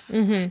famous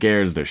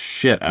scares the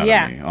shit out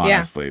of me,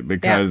 honestly,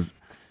 because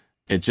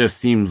it just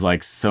seems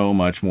like so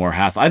much more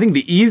hassle. I think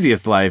the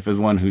easiest life is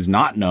one who's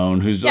not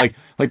known, who's like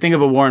think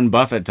of a Warren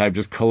Buffett type,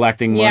 just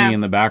collecting money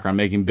in the background,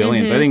 making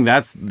billions. I think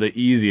that's the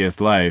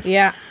easiest life.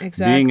 Yeah,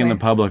 exactly. Being in the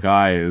public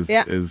eye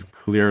is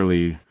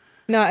clearly...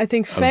 No, I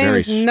think fame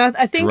is not.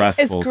 I think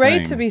it's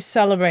great to be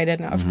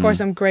celebrated. Now, of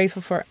course, I'm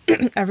grateful for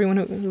everyone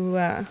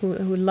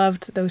who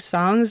loved those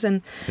songs,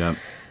 and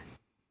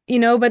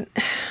but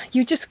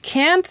you just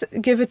can't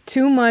give it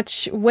too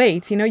much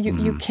weight.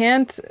 You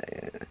can't.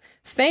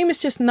 Fame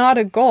is just not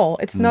a goal.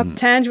 It's not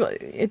tangible.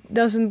 It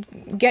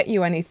doesn't get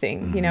you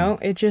anything.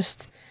 It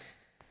just.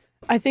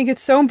 I think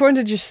it's so important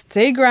to just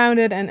stay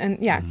grounded and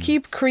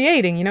keep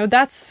creating.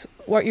 That's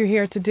what you're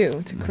here to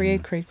do, to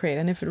create.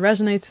 And if it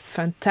resonates,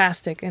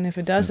 fantastic. And if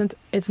it doesn't,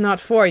 it's not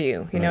for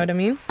you. You know what I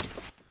mean?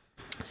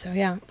 So,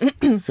 yeah.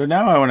 So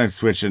now I want to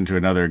switch into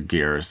another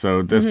gear. So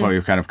at this point,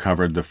 we've kind of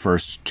covered the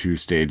first 2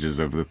 stages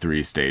of the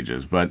 3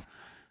 stages. But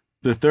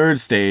the third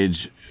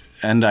stage,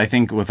 and I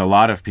think with a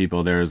lot of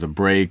people, there is a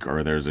break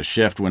or there's a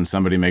shift when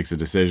somebody makes a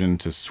decision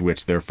to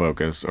switch their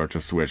focus or to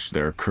switch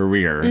their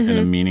career in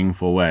a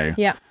meaningful way.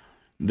 Yeah.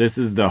 This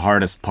is the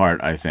hardest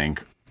part, I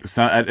think.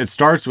 So it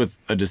starts with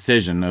a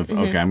decision of,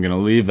 okay, I'm going to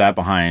leave that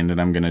behind and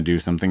I'm going to do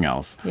something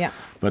else. Yeah.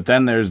 But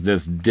then there's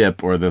this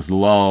dip or this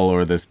lull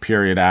or this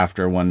period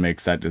after one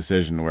makes that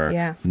decision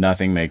where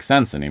nothing makes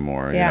sense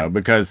anymore,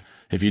 because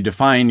if you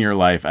define your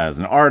life as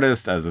an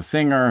artist, as a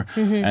singer,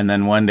 and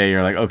then one day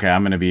you're like, okay,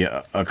 I'm going to be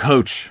a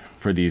coach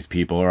for these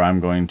people, or I'm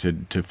going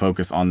to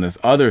focus on this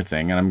other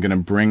thing and I'm going to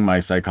bring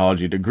my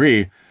psychology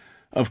degree.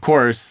 Of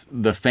course,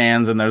 the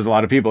fans, and there's a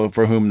lot of people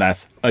for whom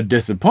that's a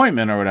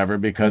disappointment or whatever,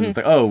 because it's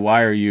like, oh,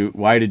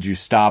 why did you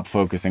stop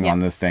focusing on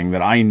this thing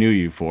that I knew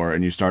you for,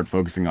 and you start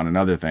focusing on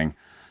another thing?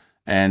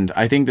 And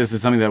I think this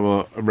is something that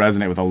will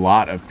resonate with a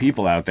lot of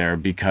people out there,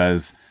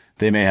 because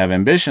they may have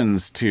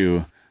ambitions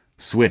to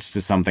switch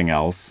to something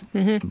else.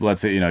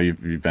 Let's say,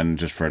 you've been,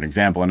 just for an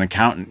example, an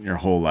accountant your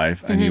whole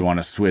life, and you want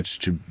to switch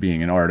to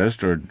being an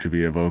artist or to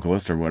be a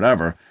vocalist or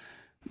whatever.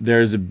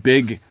 There's a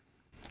big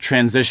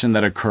transition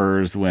that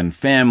occurs when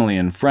family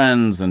and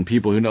friends and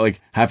people who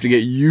have to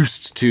get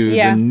used to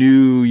the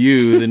new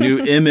you, the new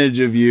image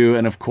of you.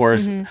 And of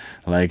course,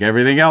 like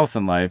everything else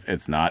in life,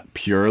 it's not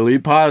purely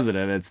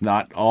positive. It's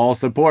not all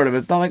supportive.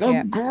 It's not like,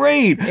 oh,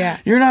 great.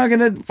 You're not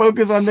going to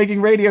focus on making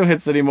radio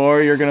hits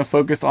anymore. You're going to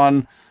focus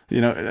on,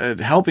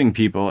 helping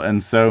people.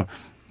 And so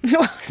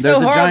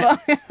so horrible.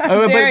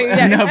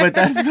 But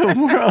that's the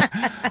world.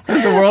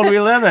 That's the world we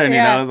live in.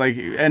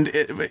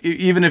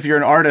 Even if you're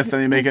an artist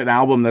and you make an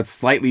album that's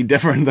slightly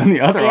different than the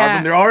other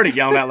album, they're already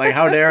yelling at, like,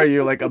 how dare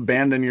you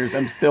abandon yours?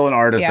 I'm still an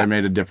artist. I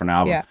made a different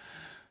album.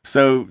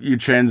 So you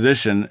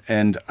transition,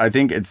 and I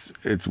think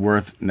it's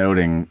worth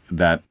noting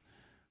that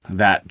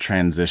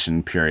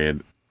transition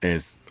period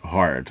is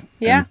hard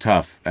and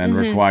tough and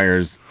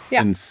requires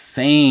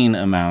insane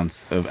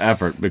amounts of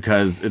effort,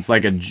 because it's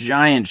like a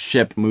giant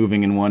ship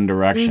moving in one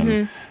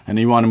direction and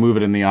you want to move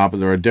it in the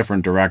opposite or a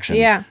different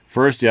direction.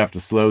 First you have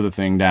to slow the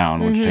thing down,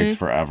 which takes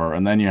forever,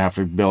 and then you have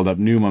to build up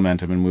new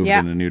momentum and move it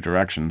in a new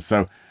direction.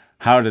 So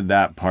how did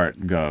that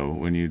part go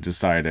when you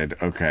decided,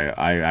 okay,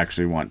 I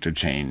actually want to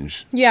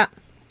change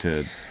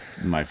to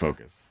my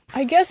focus?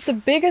 I guess the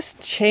biggest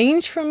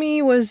change for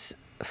me was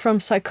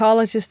from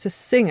psychologist to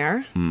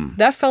singer.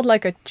 That felt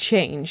like a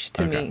change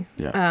to me,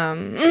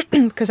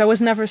 because I was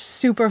never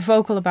super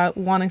vocal about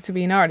wanting to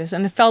be an artist,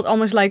 and it felt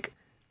almost like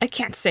I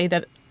can't say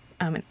that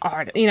I'm an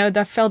artist.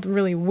 That felt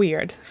really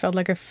weird. It felt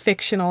like a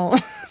fictional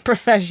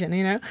profession.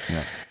 And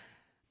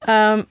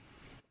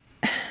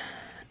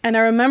I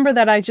remember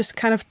that I just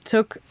kind of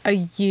took a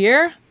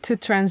year to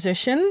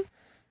transition.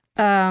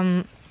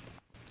 I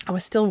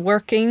was still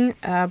working,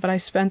 but I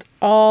spent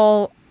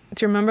all.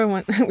 Do you remember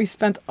when we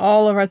spent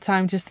all of our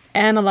time just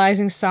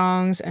analyzing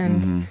songs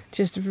and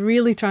just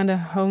really trying to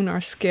hone our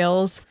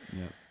skills?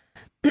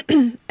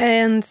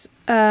 And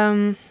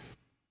I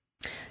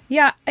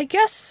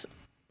guess,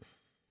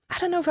 I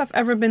don't know if I've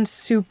ever been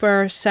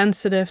super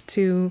sensitive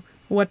to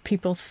what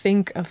people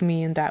think of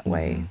me in that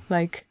way.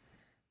 Like,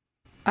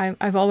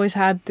 I've always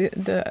had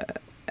the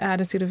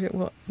attitude of,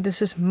 well,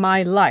 this is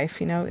my life,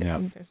 you know.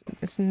 Yep.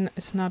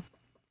 It's not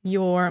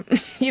your,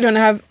 you don't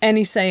have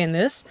any say in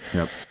this.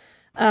 Yep.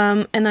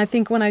 And I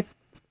think when I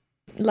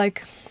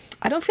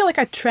don't feel like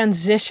I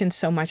transitioned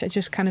so much. I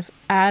just kind of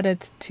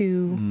added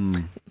to,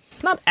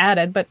 not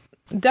added, but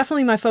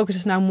definitely my focus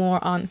is now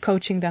more on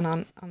coaching than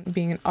on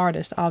being an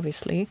artist,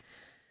 obviously.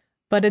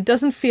 But it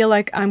doesn't feel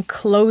like I'm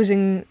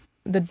closing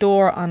the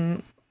door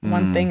on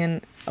one thing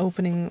and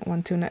opening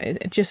one to another.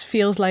 It just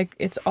feels like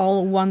it's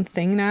all one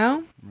thing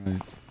now.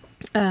 Right.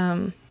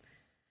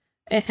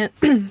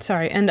 And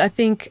sorry, and I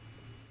think,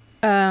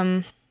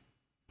 I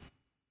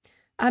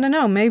don't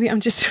know, maybe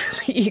I'm just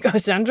really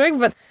egocentric,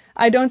 but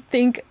I don't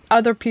think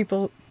other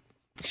people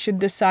should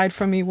decide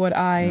for me what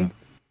I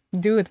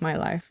do with my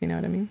life. You know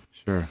what I mean?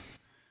 Sure.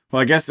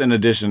 Well, I guess in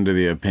addition to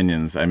the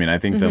opinions, I mean, I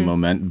think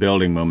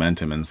building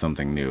momentum in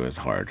something new is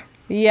hard.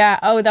 Yeah.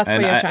 Oh, that's what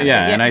you're trying to do.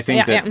 Yeah, and I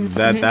think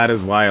that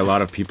is why a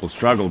lot of people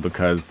struggle,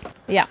 because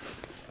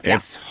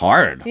it's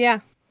hard. Yeah.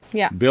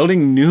 Yeah.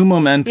 Building new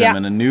momentum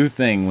in a new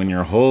thing when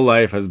your whole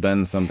life has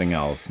been something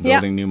else.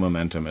 Building new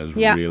momentum is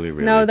really,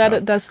 really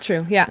tough. That's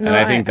true. Yeah. No, and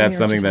I think that's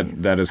something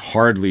that is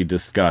hardly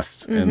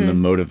discussed in the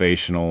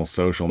motivational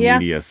social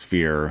media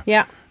sphere.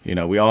 Yeah. You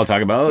know, we all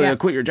talk about,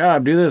 quit your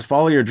job, do this,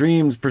 follow your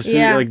dreams,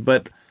 pursue,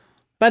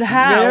 but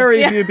how?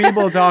 Very few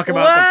people talk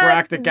about the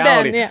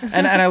practicality. Then,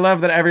 and I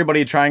love that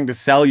everybody trying to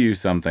sell you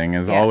something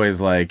is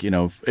always like, you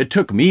know, it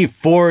took me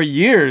 4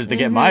 years to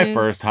get my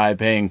first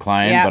high-paying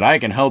client, but I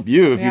can help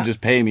you if you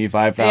just pay me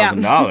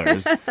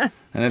 $5,000.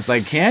 And it's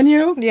like, can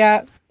you?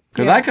 Yeah.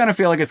 Because I kind of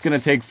feel like it's going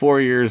to take 4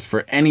 years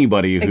for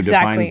anybody who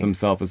defines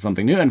themselves as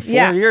something new. And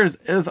 4 years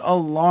is a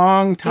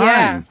long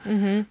time.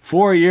 Yeah.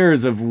 4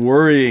 years of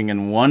worrying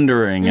and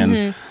wondering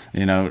and,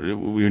 you know,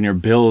 when your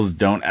bills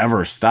don't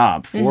ever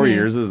stop. 4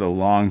 years is a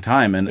long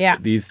time.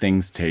 And these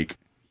things take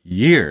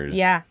years.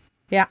 Yeah.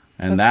 Yeah.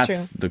 And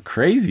that's the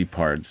crazy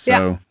part.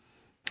 So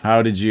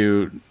how did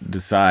you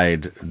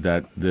decide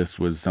that this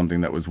was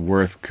something that was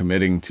worth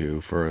committing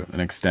to for an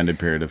extended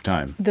period of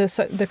time?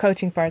 The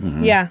coaching part.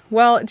 Yeah.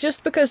 Well,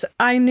 just because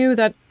I knew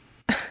that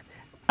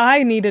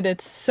I needed it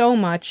so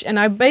much, and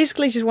I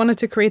basically just wanted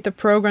to create the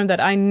program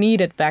that I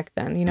needed back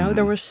then. You know,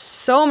 there were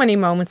so many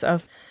moments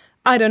of,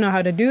 I don't know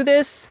how to do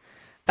this.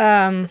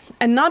 And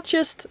not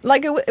just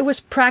like it was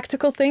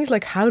practical things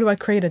like, how do I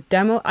create a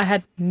demo? I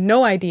had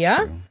no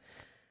idea.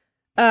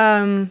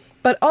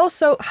 But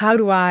also, how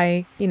do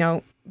I, you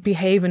know,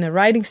 behave in a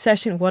writing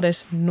session? What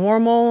is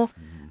normal?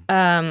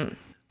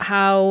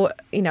 How,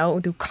 you know,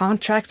 do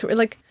contracts,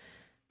 like,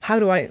 how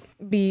do I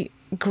be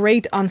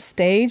great on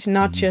stage,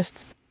 not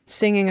just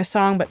singing a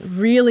song, but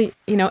really,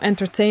 you know,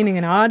 entertaining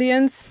an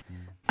audience?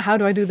 How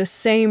do I do the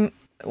same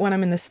when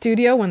I'm in the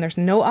studio, when there's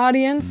no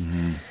audience?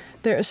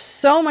 There is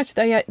so much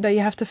that you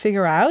have to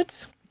figure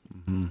out.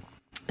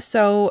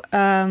 So,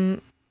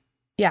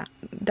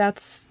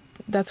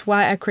 that's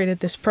why I created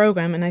this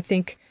program. And I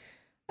think,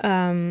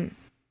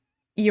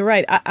 you're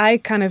right. I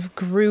kind of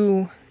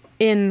grew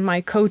in my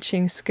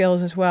coaching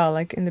skills as well.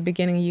 Like in the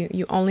beginning,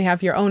 you only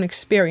have your own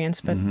experience,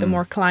 but the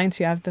more clients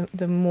you have,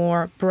 the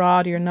more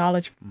broad your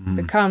knowledge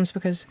becomes,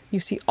 because you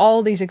see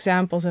all these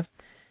examples of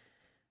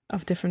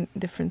different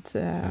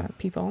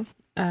people.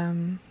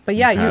 But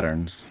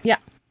patterns.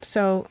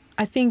 So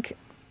I think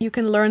you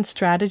can learn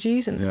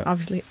strategies, and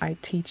obviously I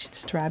teach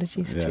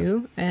strategies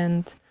too.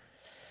 And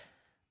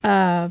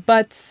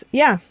but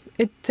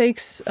it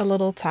takes a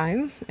little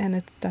time,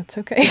 and that's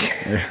okay.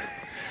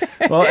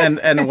 Well,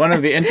 and one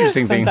of the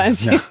interesting things.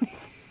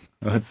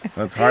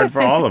 That's hard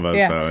for all of us,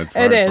 though. It's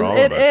hard for all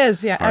of us. It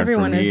is. Yeah,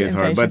 everyone is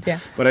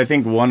impatient. But I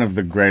think one of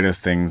the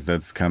greatest things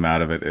that's come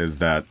out of it is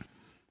that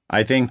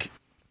I think,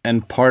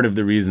 and part of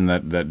the reason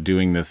that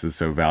doing this is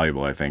so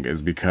valuable, I think,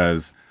 is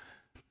because,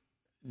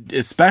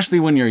 especially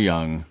when you're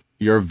young,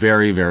 you're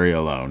very, very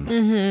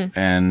alone.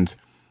 And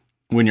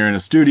when you're in a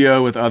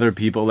studio with other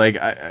people, like,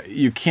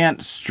 you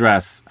can't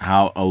stress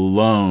how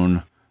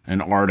alone an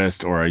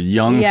artist or a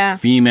young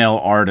female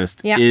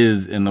artist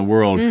is in the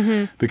world,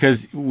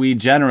 because we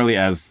generally,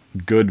 as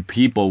good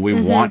people, we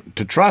want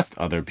to trust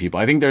other people.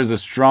 I think there's a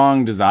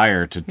strong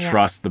desire to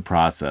trust the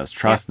process,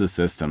 trust the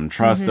system,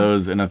 trust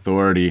those in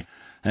authority,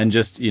 and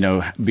just, you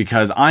know,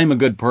 because I'm a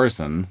good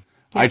person,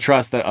 I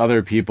trust that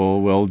other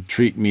people will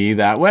treat me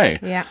that way.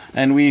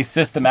 And we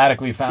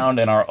systematically found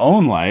in our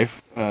own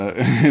life,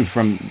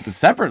 from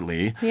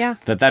separately,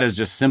 that is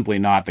just simply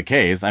not the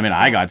case. I mean,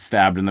 I got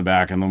stabbed in the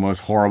back in the most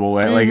horrible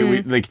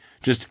way. Like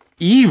just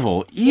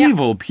evil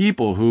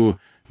people who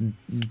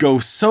go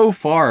so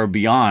far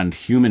beyond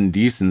human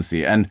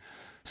decency. And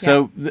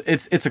so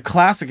it's a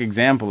classic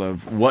example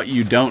of what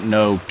you don't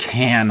know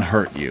can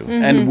hurt you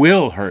and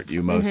will hurt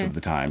you most of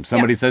the time.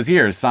 Somebody says,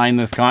 here, sign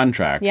this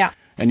contract.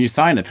 And you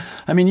sign it.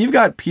 I mean, you've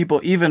got people,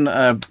 even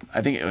I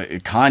think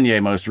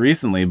Kanye most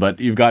recently, but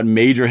you've got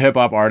major hip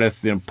hop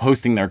artists, you know,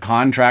 posting their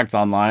contracts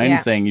online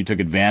saying you took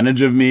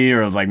advantage of me,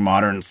 or it was like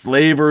modern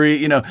slavery,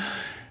 you know.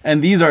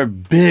 And these are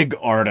big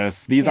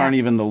artists. These aren't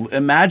even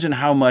imagine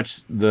how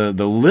much the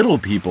little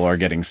people are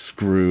getting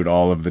screwed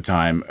all of the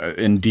time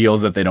in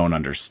deals that they don't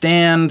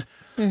understand.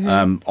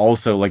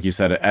 Also, like you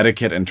said,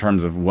 etiquette in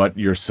terms of what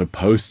you're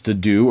supposed to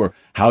do or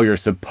how you're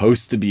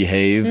supposed to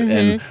behave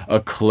in a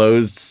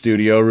closed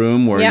studio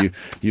room where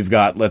you've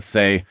got, let's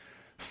say,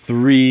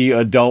 3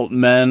 adult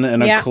men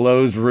in a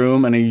closed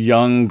room and a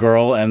young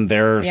girl, and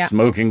they're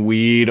smoking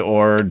weed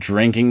or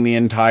drinking the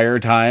entire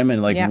time,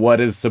 and like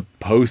what is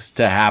supposed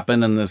to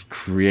happen in this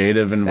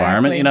creative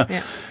environment, you know?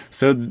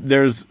 So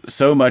there's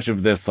so much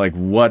of this, like,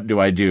 what do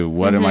I do?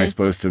 What am I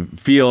supposed to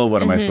feel?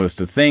 What am I supposed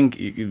to think?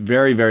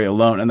 Very, very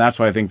alone. And that's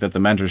why I think that the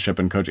mentorship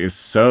and coaching is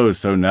so,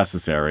 so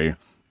necessary,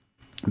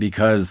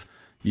 because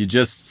you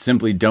just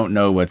simply don't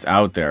know what's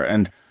out there.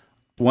 And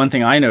one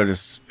thing I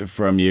noticed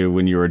from you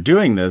when you were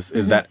doing this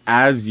is that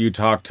as you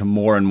talk to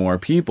more and more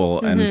people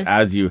and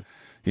as you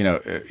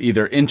know,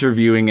 either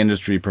interviewing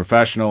industry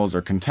professionals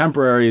or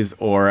contemporaries,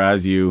 or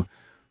as you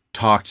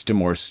talked to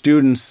more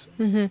students,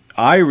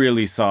 I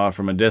really saw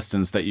from a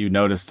distance that you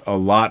noticed a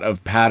lot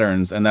of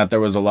patterns and that there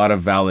was a lot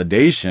of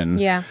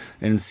validation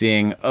in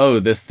seeing, oh,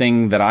 this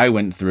thing that I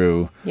went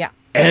through,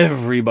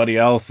 everybody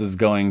else is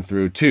going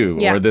through too.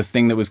 Or this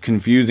thing that was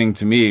confusing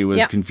to me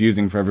was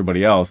confusing for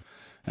everybody else.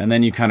 And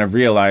then you kind of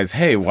realize,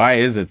 hey, why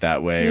is it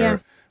that way?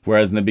 Or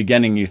whereas in the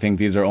beginning you think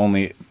these are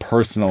only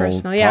personal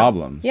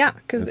problems. Yeah,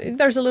 because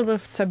there's a little bit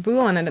of taboo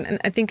on it. And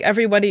I think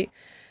everybody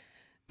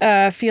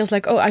feels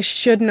like, oh, I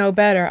should know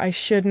better. I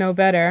should know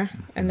better.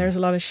 And there's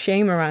a lot of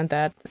shame around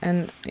that.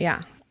 And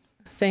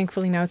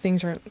thankfully now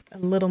things are a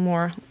little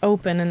more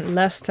open and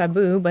less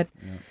taboo. But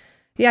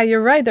you're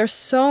right. There's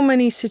so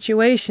many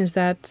situations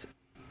that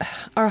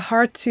are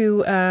hard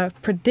to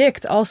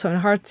predict also and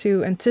hard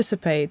to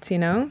anticipate, you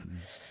know?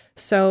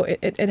 So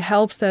it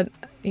helps that,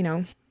 you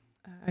know,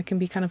 I can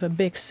be kind of a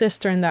big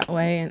sister in that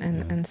way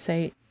and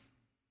say,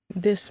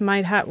 this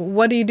might happen.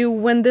 What do you do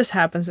when this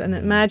happens? And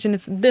imagine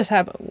if this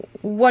happens.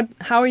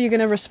 How are you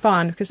going to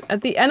respond? Because at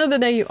the end of the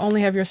day, you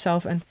only have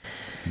yourself and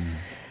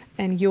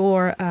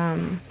your,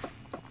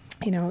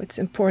 you know, it's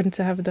important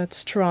to have that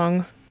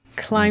strong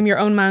climb your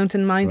own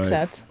mountain mindset.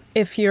 Right.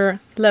 If you're,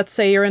 let's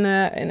say you're in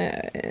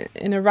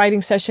a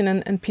writing session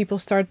and people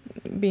start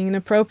being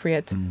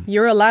inappropriate,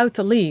 you're allowed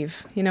to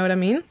leave. You know what I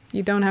mean?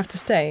 You don't have to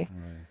stay.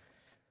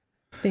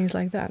 Right. Things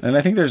like that. And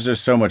I think there's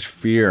just so much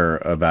fear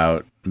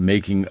about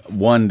making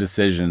one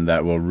decision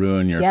that will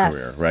ruin your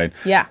career, right?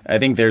 Yeah. I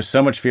think there's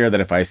so much fear that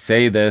if I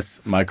say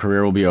this, my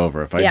career will be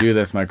over. If I do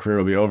this, my career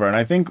will be over. And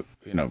I think,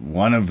 you know,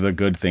 one of the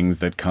good things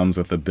that comes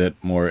with a bit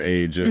more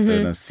age in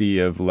a sea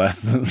of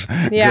less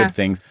good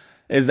things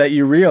is that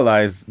you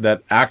realize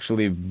that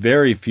actually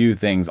very few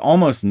things,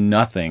 almost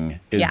nothing,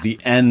 is the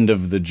end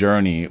of the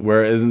journey.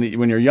 Whereas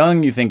when you're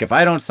young, you think, if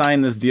I don't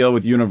sign this deal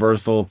with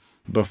Universal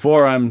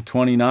before I'm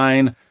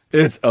 29,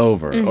 it's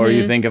over. Or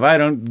you think, if I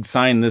don't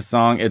sign this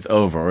song, it's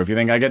over. Or if you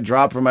think I get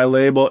dropped from my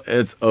label,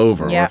 it's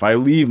over. Or if I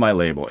leave my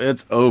label,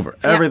 it's over.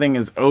 Everything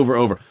is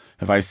over.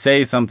 If I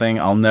say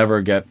something, I'll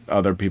never get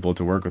other people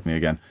to work with me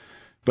again.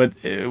 But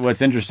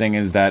what's interesting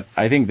is that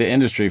I think the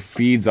industry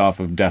feeds off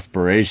of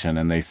desperation,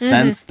 and they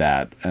sense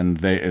that, and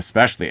they,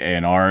 especially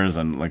A&Rs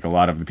and like a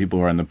lot of the people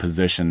who are in the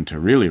position to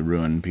really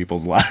ruin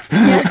people's lives,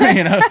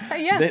 you know,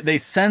 they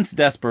sense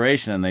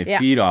desperation and they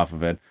feed off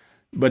of it.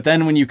 But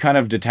then when you kind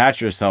of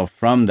detach yourself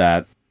from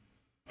that,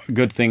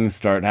 good things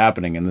start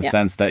happening in the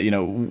sense that, you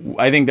know,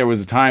 I think there was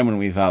a time when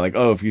we thought like,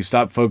 oh, if you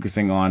stop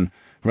focusing on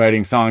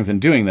writing songs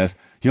and doing this,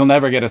 you'll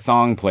never get a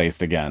song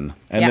placed again.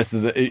 And this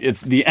is,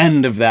 it's the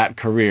end of that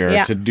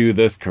career to do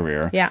this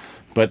career. Yeah.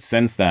 But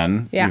since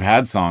then, you've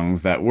had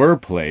songs that were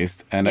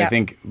placed. And I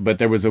think, but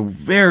there was a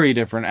very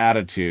different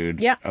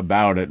attitude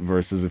about it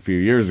versus a few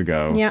years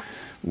ago,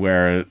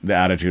 where the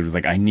attitude was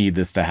like, I need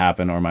this to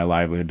happen or my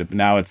livelihood.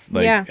 Now it's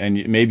like,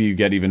 and maybe you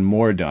get even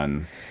more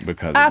done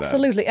because of that.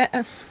 Absolutely.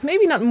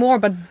 Maybe not more,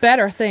 but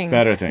better things.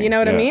 Better things. You know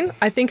what I mean?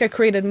 I think I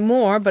created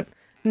more, but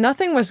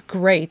nothing was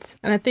great.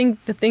 And I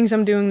think the things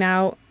I'm doing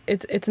now,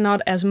 it's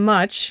not as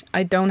much.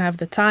 I don't have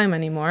the time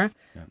anymore.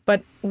 Yeah.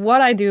 But what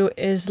I do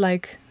is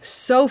like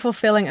so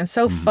fulfilling and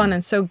so fun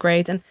and so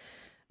great. And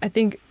I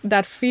think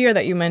that fear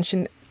that you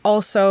mentioned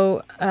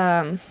also,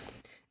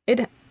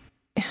 it,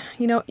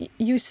 you know,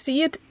 you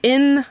see it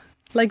in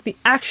like the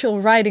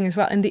actual writing as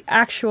well, and the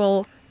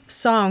actual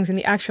songs and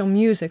the actual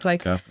music.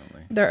 Like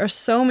there are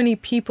so many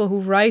people who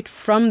write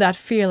from that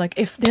fear. Like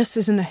if this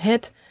isn't a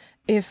hit,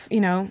 if,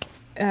 you know,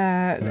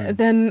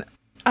 then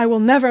I will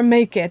never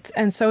make it.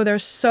 And so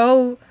there's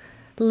so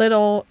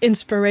little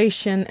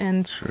inspiration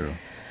and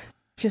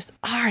just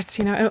art,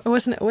 you know.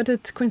 What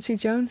did Quincy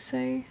Jones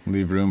say?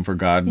 Leave room for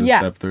God to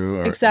step through,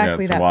 or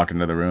exactly to walk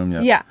into the room.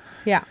 Yeah.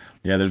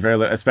 There's very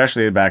little,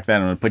 especially back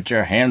then, when put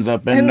your hands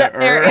up in the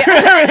earth.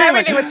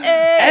 Everything was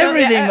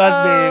everything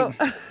must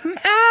be.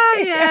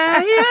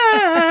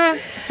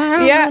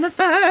 I wanna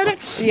fight it.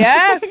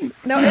 Yes,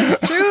 no, it's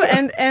true,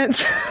 and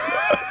and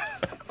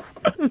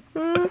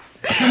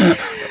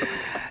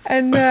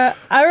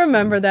I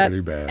remember that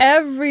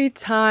every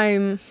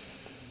time.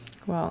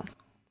 Well,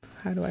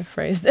 how do I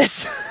phrase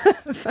this?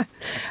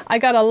 I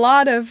got a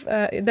lot of.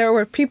 There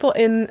were people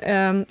in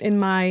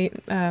my.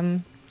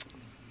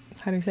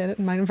 How do you say that?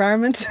 In my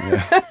environment.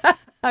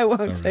 I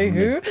won't say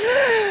who.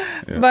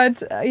 Yeah.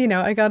 But,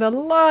 I got a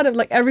lot of,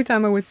 every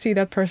time I would see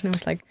that person, it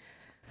was like,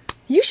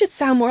 you should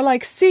sound more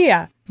like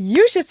Sia.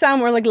 You should sound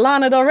more like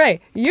Lana Del Rey.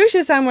 You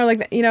should sound more like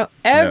that.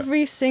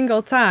 Every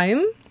single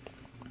time,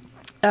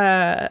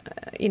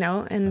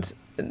 and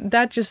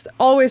that just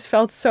always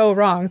felt so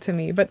wrong to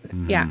me. But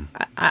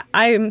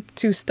I'm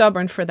too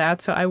stubborn for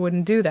that, so I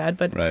wouldn't do that.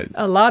 But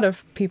a lot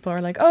of people are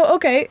like, oh,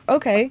 okay,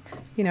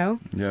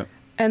 Yeah.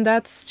 And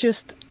that's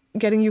just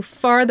getting you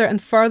farther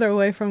and farther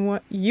away from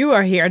what you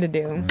are here to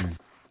do. Right.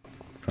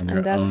 From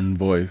your own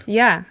voice.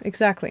 Yeah,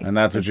 exactly. And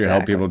that's what you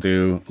help people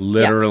do,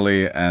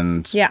 literally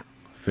and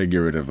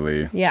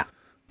figuratively. Yeah.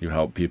 You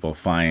help people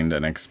find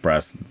and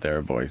express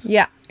their voice.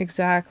 Yeah,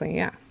 exactly,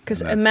 yeah.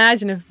 Because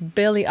imagine if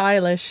Billie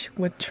Eilish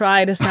would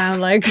try to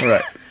sound like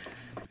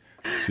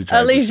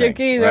Alicia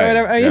Keys or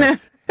whatever,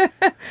 Yes.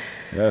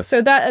 Yes.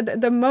 So that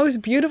the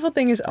most beautiful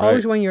thing is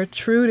always when you're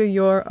true to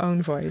your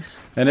own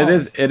voice. And it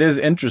is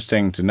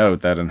interesting to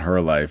note that in her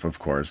life, of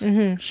course,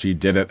 she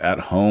did it at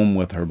home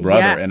with her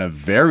brother in a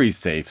very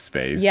safe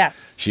space.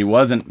 Yes. She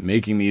wasn't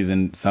making these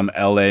in some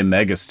LA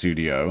mega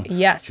studio.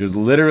 Yes. She was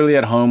literally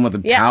at home with a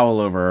towel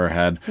over her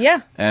head.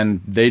 Yeah. And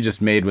they just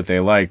made what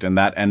they liked, and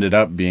that ended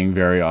up being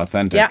very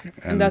authentic. Yeah.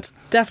 And that's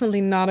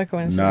definitely not a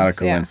coincidence. Not a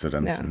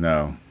coincidence,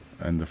 no.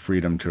 And the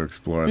freedom to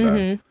explore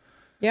that.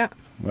 Yeah.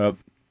 Well,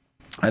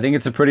 I think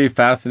it's a pretty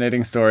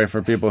fascinating story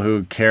for people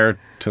who care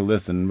to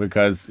listen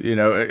because,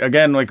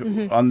 again,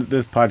 on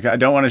this podcast, I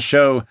don't want to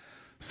show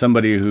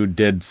somebody who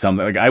did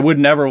something. Like, I would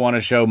never want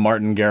to show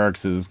Martin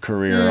Garrix's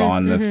career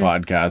on this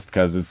podcast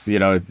because it's,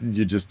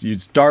 you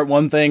start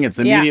one thing, it's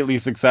immediately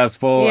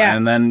successful,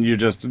 and then you're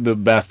just the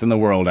best in the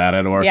world at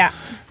it. Or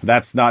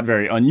that's not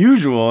very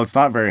unusual. It's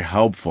not very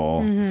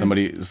helpful.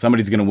 Somebody's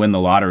going to win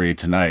the lottery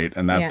tonight,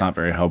 and that's not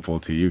very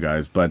helpful to you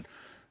guys. But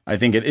I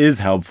think it is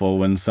helpful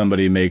when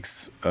somebody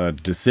makes a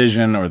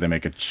decision or they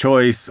make a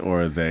choice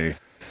or they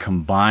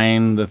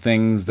combine the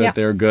things that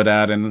they're good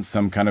at in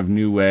some kind of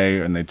new way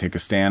and they take a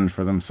stand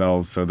for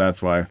themselves. So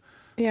that's why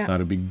I thought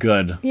it'd be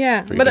good.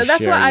 Yeah, but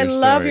that's why I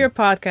love your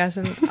podcast,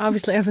 and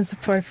obviously I've been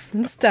supportive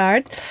from the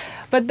start.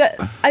 But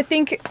I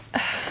think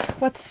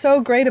what's so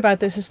great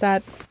about this is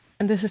that,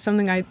 and this is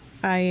something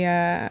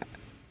I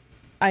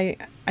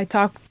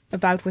talk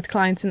about with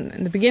clients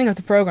in the beginning of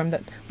the program,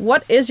 that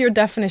what is your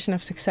definition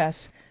of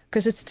success?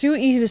 Because it's too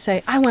easy to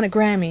say, I want a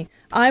Grammy.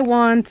 I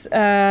want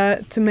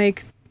to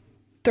make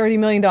 $30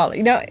 million.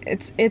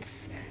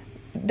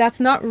 That's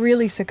not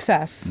really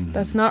success.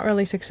 That's not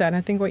really success. And I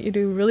think what you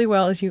do really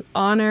well is you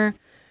honor,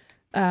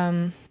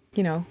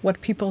 what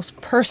people's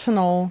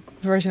personal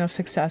version of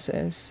success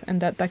is.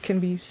 And that can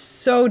be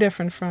so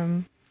different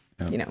from,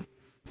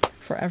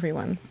 for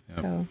everyone. Yep.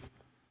 So.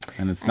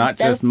 And it's not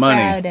just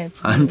money.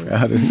 I'm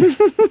proud of you.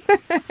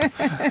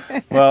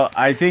 Well,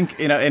 I think,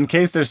 in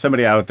case there's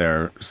somebody out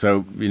there,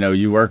 so,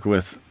 you work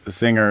with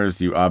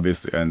singers, you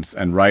obviously,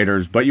 and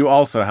writers, but you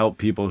also help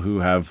people who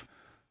have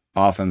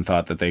often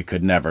thought that they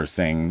could never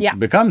sing,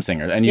 become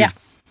singers. And you've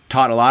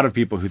taught a lot of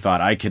people who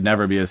thought, I could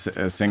never be a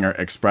singer,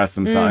 express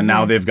themselves. And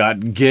now they've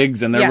got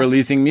gigs and they're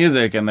releasing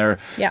music and they're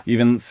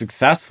even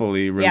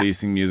successfully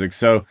releasing music.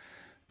 So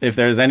if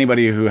there's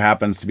anybody who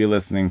happens to be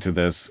listening to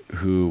this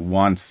who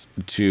wants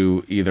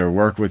to either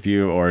work with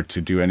you or to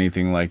do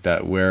anything like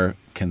that, where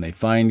can they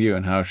find you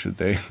and how should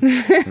they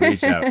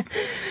reach out?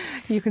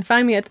 You can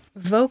find me at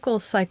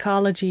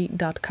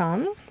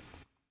vocalpsychology.com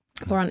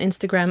or on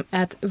Instagram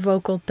at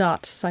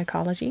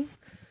vocal.psychology.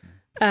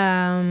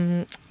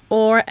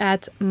 Or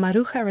at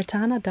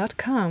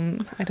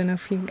marujaratana.com. I don't know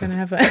if you're going to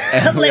have a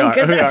link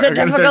because that's a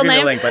difficult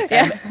name. Link, but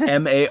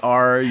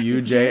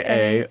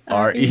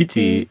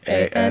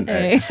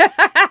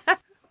MARUJARETANA.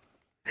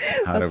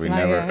 How do we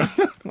never?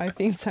 My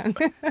theme song.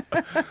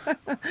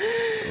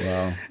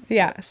 Wow.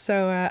 Yeah,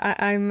 so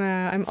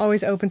I'm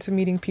always open to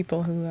meeting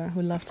people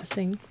who love to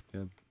sing.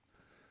 Yeah.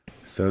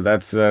 So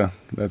that's all.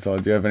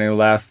 Do you have any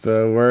last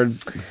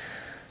words?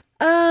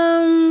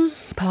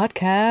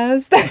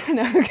 Podcast.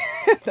 No,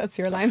 that's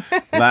your line.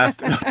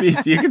 Last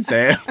piece, you can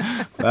say it.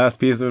 Last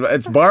piece of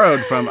it's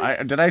borrowed from.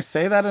 Did I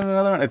say that in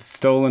another one? It's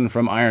stolen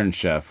from Iron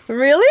Chef.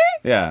 Really?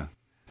 Yeah.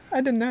 I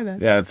didn't know that.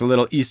 Yeah, it's a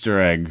little Easter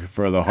egg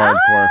for the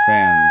hardcore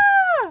fans.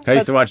 I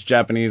used to watch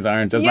Japanese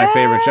Iron. That's my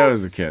favorite show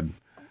as a kid.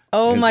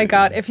 Oh my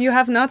God! If you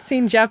have not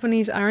seen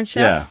Japanese Iron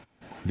Chef,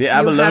 the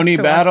abalone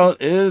battle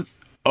is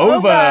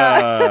over.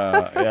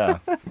 Yeah.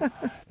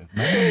 If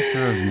memory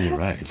serves me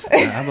right,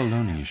 the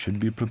abalone should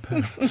be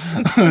prepared.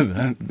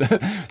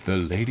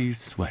 the ladies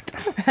sweat.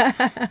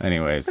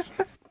 Anyways,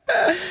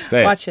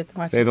 say watch it.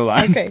 Watch say it. the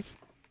line. Okay.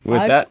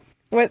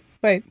 With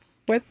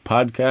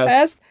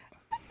podcast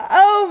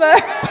over.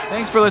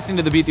 Thanks for listening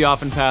to the Beat the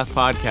Often Path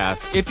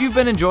podcast. If you've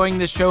been enjoying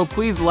this show,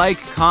 please like,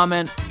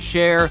 comment,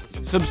 share,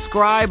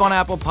 subscribe on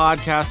Apple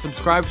Podcasts,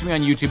 subscribe to me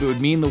on YouTube. It would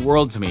mean the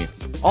world to me.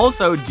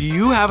 Also, do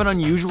you have an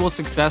unusual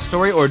success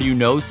story or do you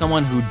know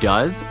someone who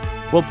does?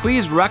 Well,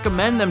 please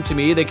recommend them to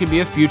me. They could be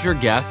a future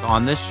guest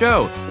on this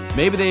show.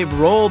 Maybe they've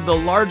rolled the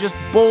largest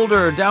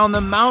boulder down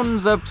the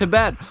mountains of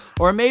Tibet.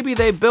 Or maybe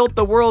they built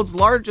the world's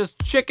largest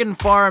chicken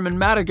farm in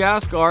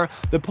Madagascar.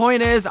 The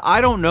point is,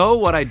 I don't know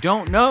what I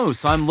don't know,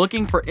 so I'm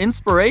looking for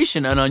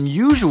inspiration and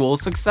unusual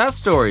success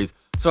stories.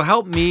 So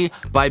help me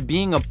by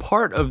being a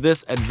part of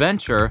this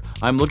adventure.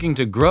 I'm looking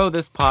to grow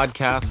this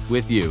podcast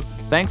with you.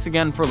 Thanks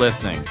again for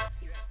listening.